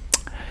working?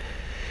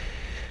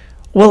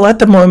 Well, at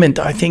the moment,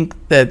 I think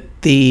that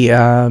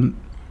the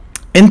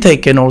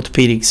intake in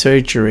orthopedic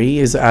surgery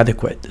is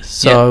adequate.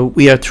 So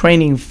we are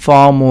training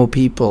far more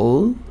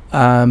people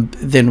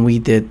than we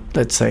did,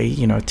 let's say,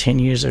 10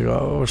 years ago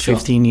or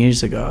 15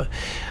 years ago.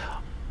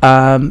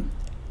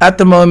 At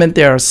the moment,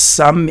 there are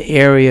some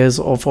areas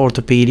of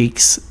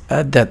orthopedics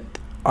that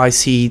I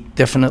see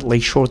definitely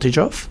shortage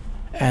of,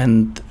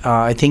 and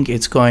I think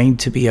it's going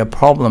to be a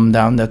problem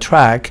down the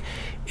track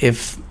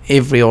if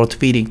every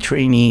orthopedic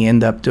trainee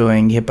end up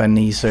doing hip and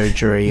knee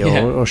surgery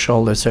or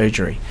shoulder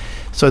surgery.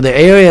 So the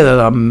area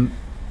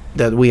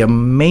that we are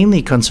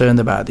mainly concerned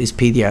about is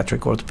pediatric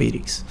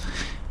orthopedics,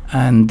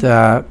 and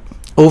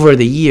over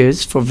the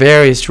years, for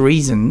various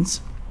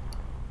reasons,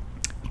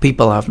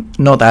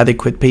 not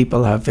adequate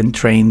people have been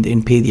trained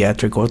in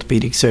pediatric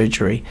orthopedic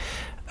surgery.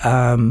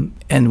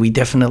 And we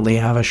definitely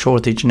have a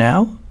shortage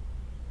now.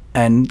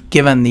 And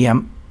given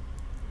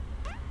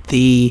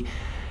the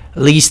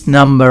least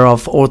number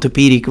of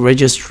orthopedic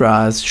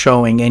registrars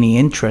showing any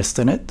interest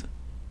in it,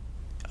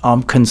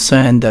 I'm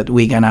concerned that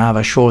we're going to have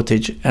a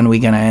shortage and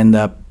we're going to end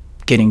up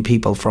getting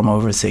people from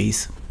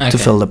overseas to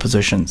fill the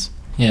positions.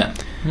 Yeah,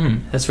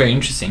 that's very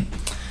interesting.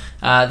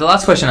 The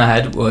last question I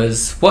had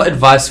was, what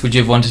advice would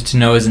you have wanted to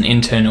know as an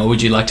intern, or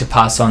would you like to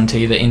pass on to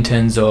either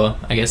interns or,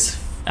 I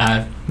guess,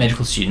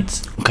 medical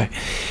students? Okay,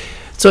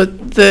 so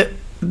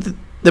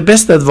the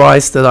best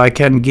advice that I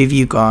can give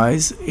you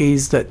guys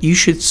is that you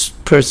should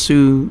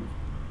pursue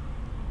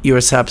your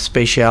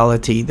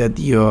subspecialty that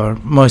you're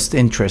most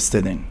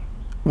interested in.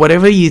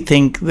 Whatever you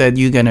think that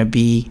you're going to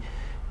be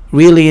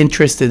really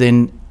interested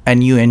in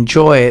and you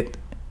enjoy it,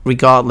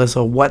 regardless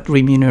of what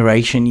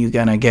remuneration you're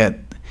going to get,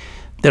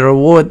 the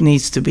reward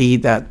needs to be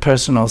that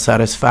personal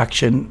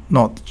satisfaction,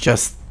 not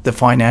just the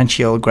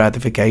financial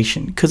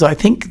gratification, because I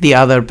think the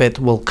other bit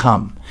will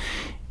come.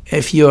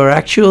 If you're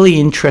actually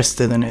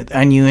interested in it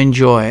and you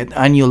enjoy it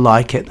and you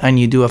like it and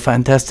you do a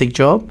fantastic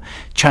job,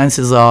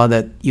 chances are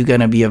that you're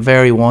going to be a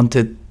very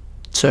wanted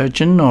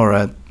surgeon or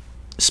a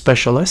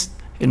specialist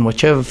in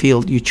whichever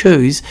field you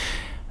choose,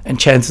 and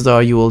chances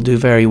are you will do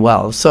very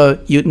well.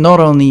 So you not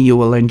only you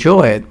will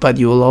enjoy it, but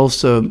you will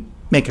also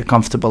make a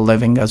comfortable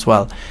living as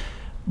well.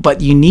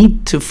 But you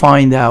need to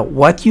find out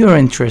what you're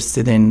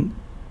interested in,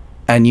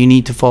 and you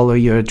need to follow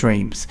your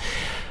dreams.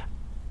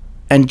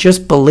 And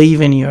just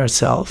believe in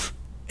yourself.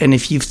 And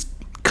if you've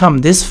come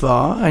this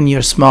far and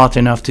you're smart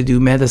enough to do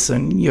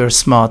medicine, you're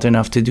smart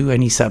enough to do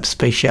any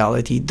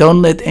subspecialty.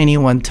 Don't let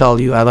anyone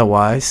tell you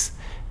otherwise,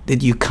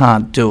 that you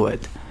can't do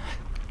it.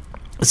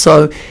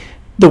 So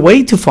the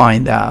way to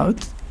find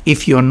out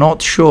if you're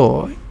not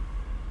sure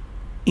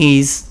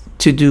is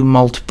to do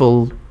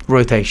multiple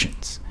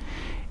rotations.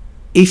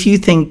 If you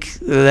think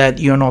that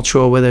you're not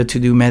sure whether to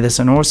do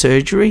medicine or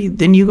surgery,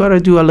 then you got to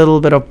do a little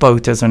bit of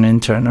both as an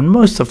intern, and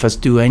most of us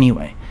do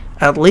anyway.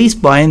 At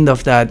least by end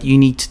of that, you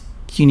need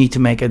to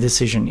make a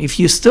decision. If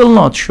you're still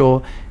not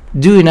sure,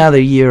 do another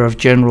year of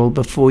general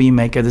before you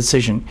make a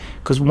decision,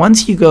 because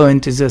once you go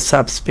into the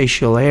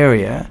subspecial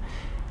area,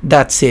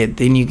 that's it.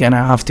 Then you're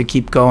gonna have to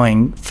keep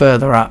going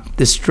further up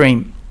the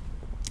stream.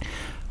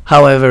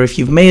 However, if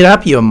you've made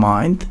up your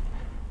mind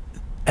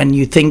and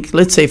you think,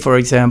 let's say for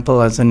example,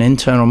 as an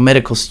intern or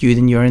medical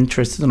student, you're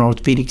interested in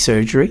orthopedic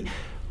surgery,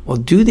 well,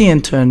 do the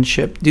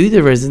internship, do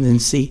the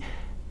residency.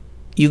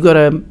 You got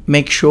to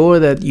make sure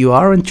that you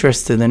are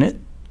interested in it.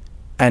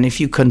 And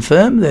if you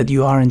confirm that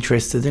you are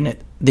interested in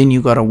it, then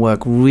you got to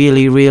work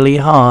really, really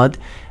hard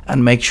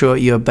and make sure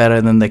you're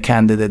better than the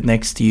candidate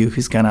next to you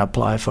who's going to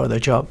apply for the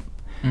job.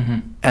 Mm-hmm.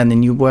 And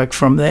then you work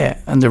from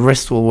there, and the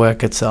rest will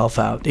work itself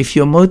out. If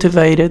you're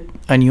motivated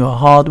and you're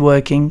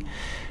hardworking,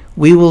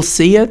 we will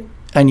see it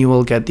and you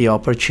will get the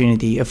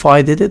opportunity. If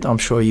I did it, I'm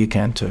sure you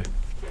can too.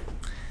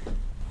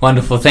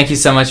 Wonderful. Thank you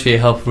so much for your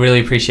help.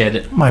 Really appreciate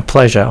it. My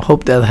pleasure.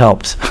 Hope that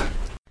helps.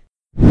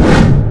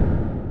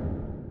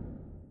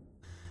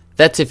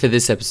 That's it for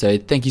this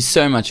episode. Thank you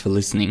so much for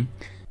listening.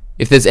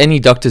 If there's any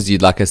doctors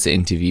you'd like us to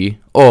interview,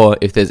 or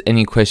if there's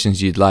any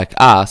questions you'd like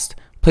asked,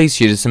 please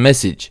shoot us a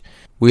message.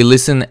 We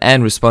listen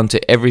and respond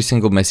to every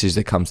single message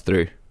that comes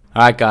through.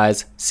 Alright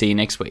guys, see you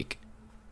next week.